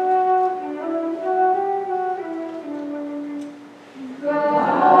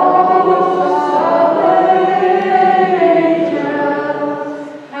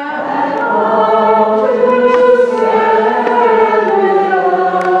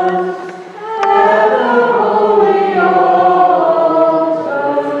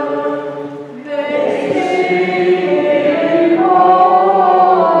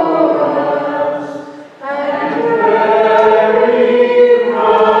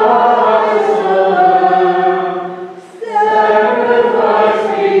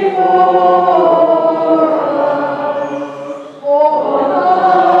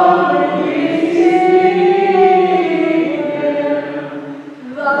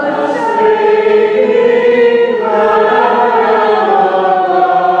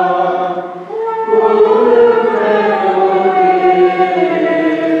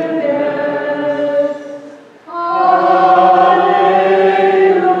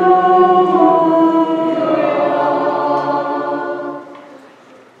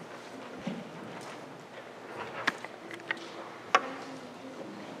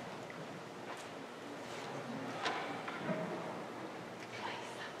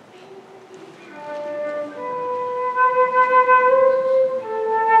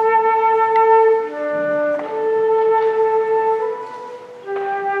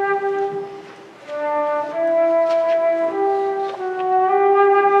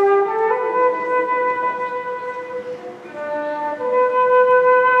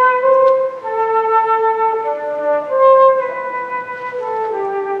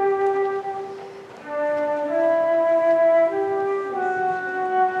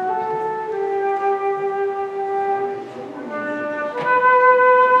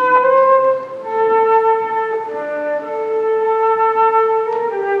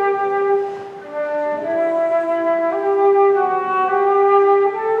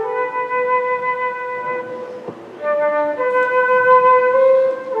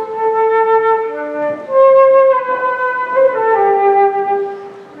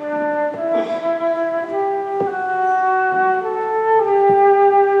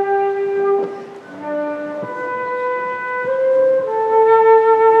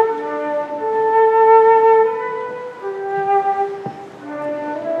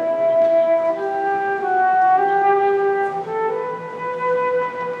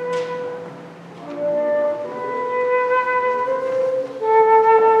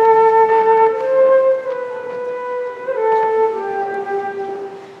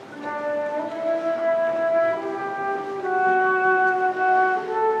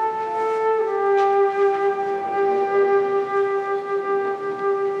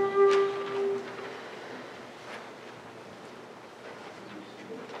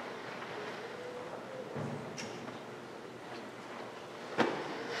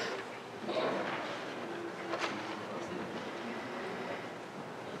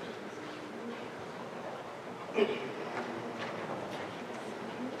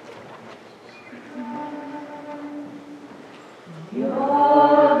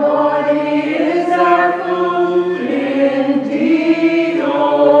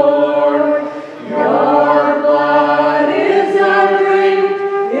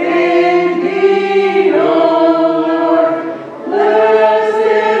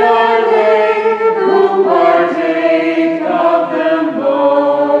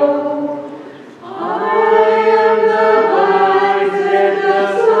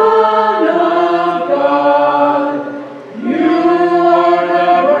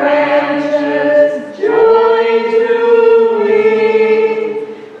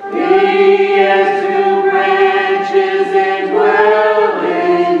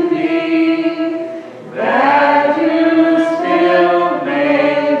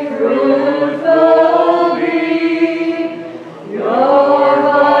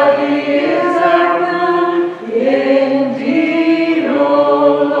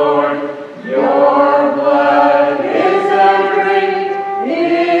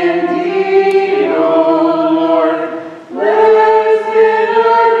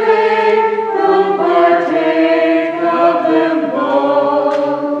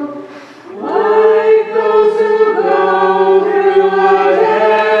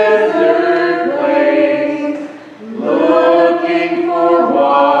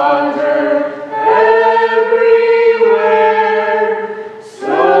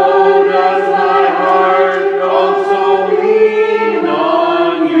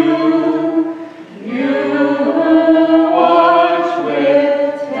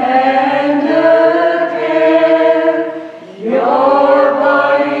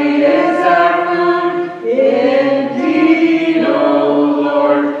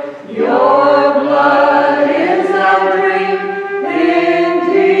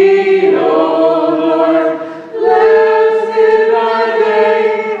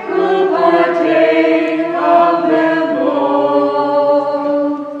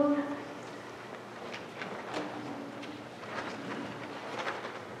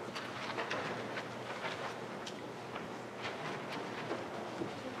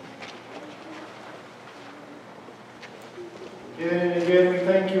 Again, we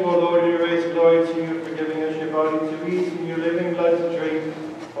thank you, O Lord, and we raise glory to you for giving us your body to eat and your living blood to drink.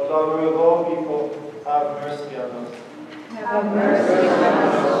 O lover of all people, have mercy on us. Have mercy on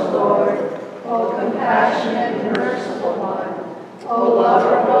us, O Lord, O compassionate and merciful one. O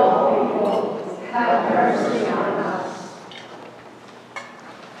lover of all people, have mercy on us.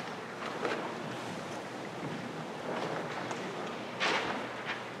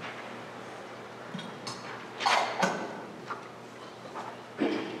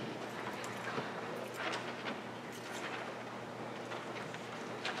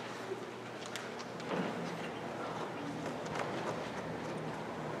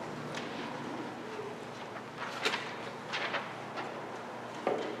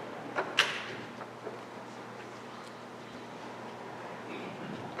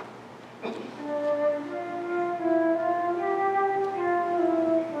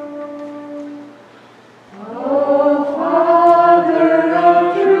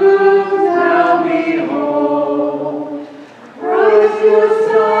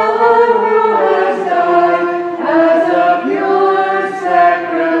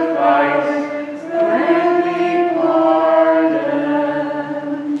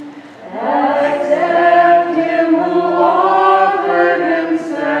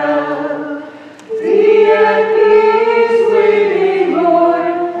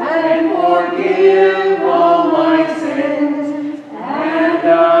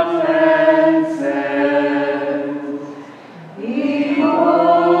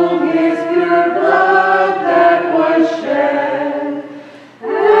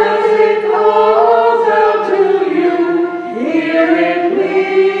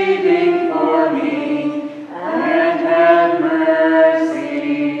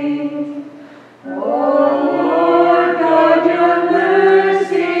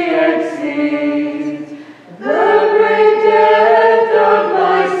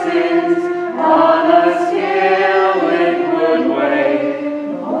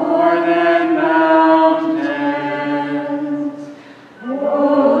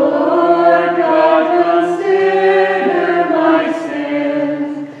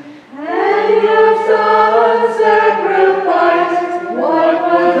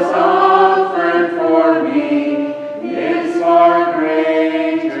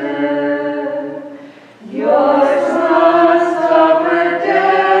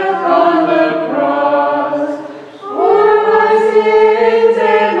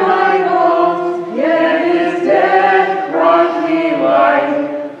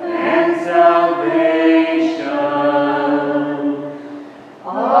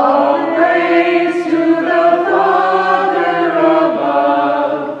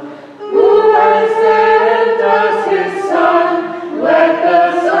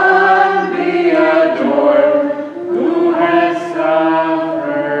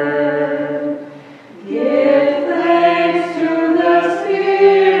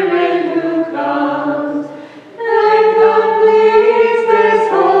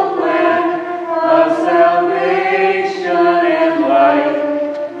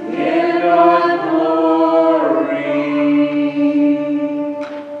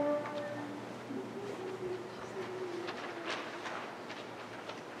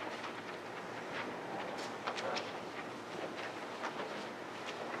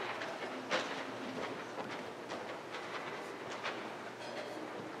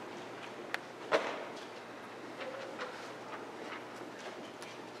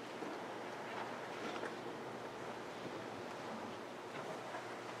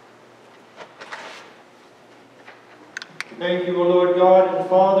 Thank you, O Lord God and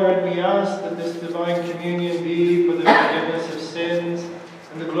Father, and we ask that this divine communion be for the forgiveness of sins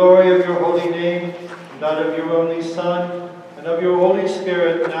and the glory of your holy name, and that of your only Son, and of your Holy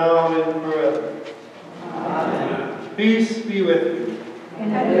Spirit, now and forever. Amen. Peace be with you.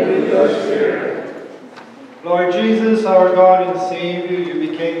 And with your spirit. Lord Jesus, our God and Savior, you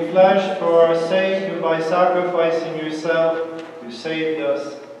became flesh for our sake, and by sacrificing yourself, you saved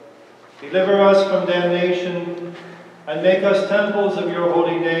us. Deliver us from damnation, and make us temples of your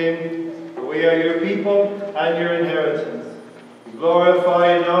holy name, for we are your people and your inheritance. We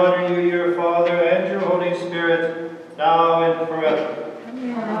glorify and honor you, your Father, and your Holy Spirit, now and forever.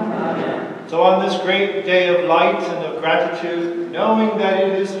 Amen. So on this great day of light and of gratitude, knowing that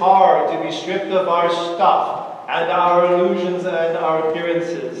it is hard to be stripped of our stuff and our illusions and our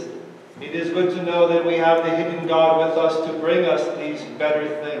appearances, it is good to know that we have the hidden God with us to bring us these better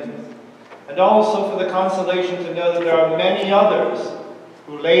things. And also for the consolation to know that there are many others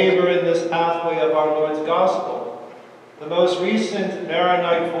who labor in this pathway of our Lord's gospel. The most recent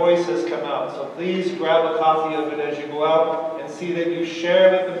Maronite voice has come out, so please grab a copy of it as you go out and see that you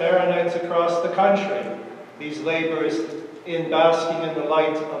share with the Maronites across the country these labors in basking in the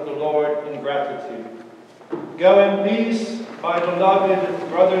light of the Lord in gratitude. Go in peace, my beloved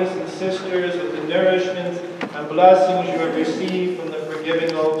brothers and sisters, with the nourishment and blessings you have received from the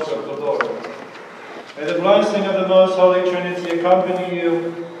forgiving altar of the Lord. May the blessing of the Most Holy Trinity accompany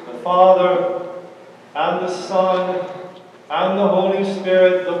you, the Father, and the Son, and the Holy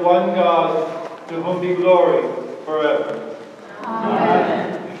Spirit, the one God, to whom be glory forever.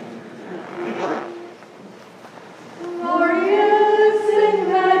 Amen. Glorious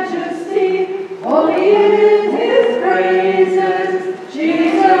in majesty, holy in his praises,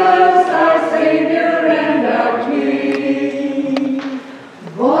 Jesus our Savior and our King.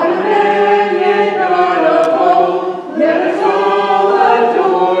 Born of man, yet not of old, let us all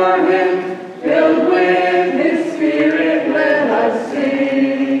adore him. Filled with his Spirit, let us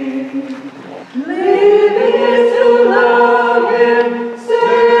sing. Living is to love him,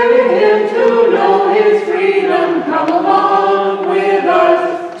 serving him to know his freedom. Come along with us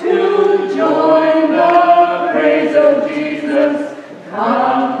to join the praise of Jesus.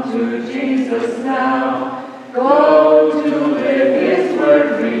 Come to Jesus now. Go to live his word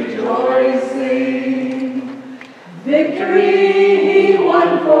rejoicing. Victory he won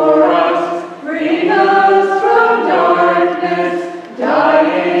for us, freeing us from darkness,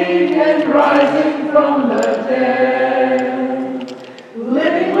 dying and rising from the dead.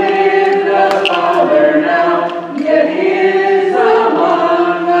 Living with the Father now, yet he is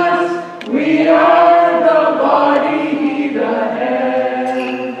among us. We are the body, he the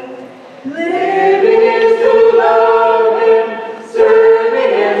head. Living is to love him,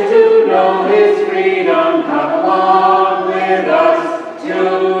 serving him to know his freedom. Come along with us to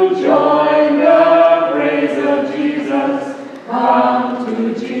join the praise of Jesus. Come to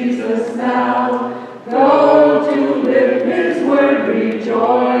Jesus now. Go to live his word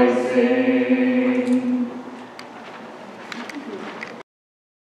rejoicing.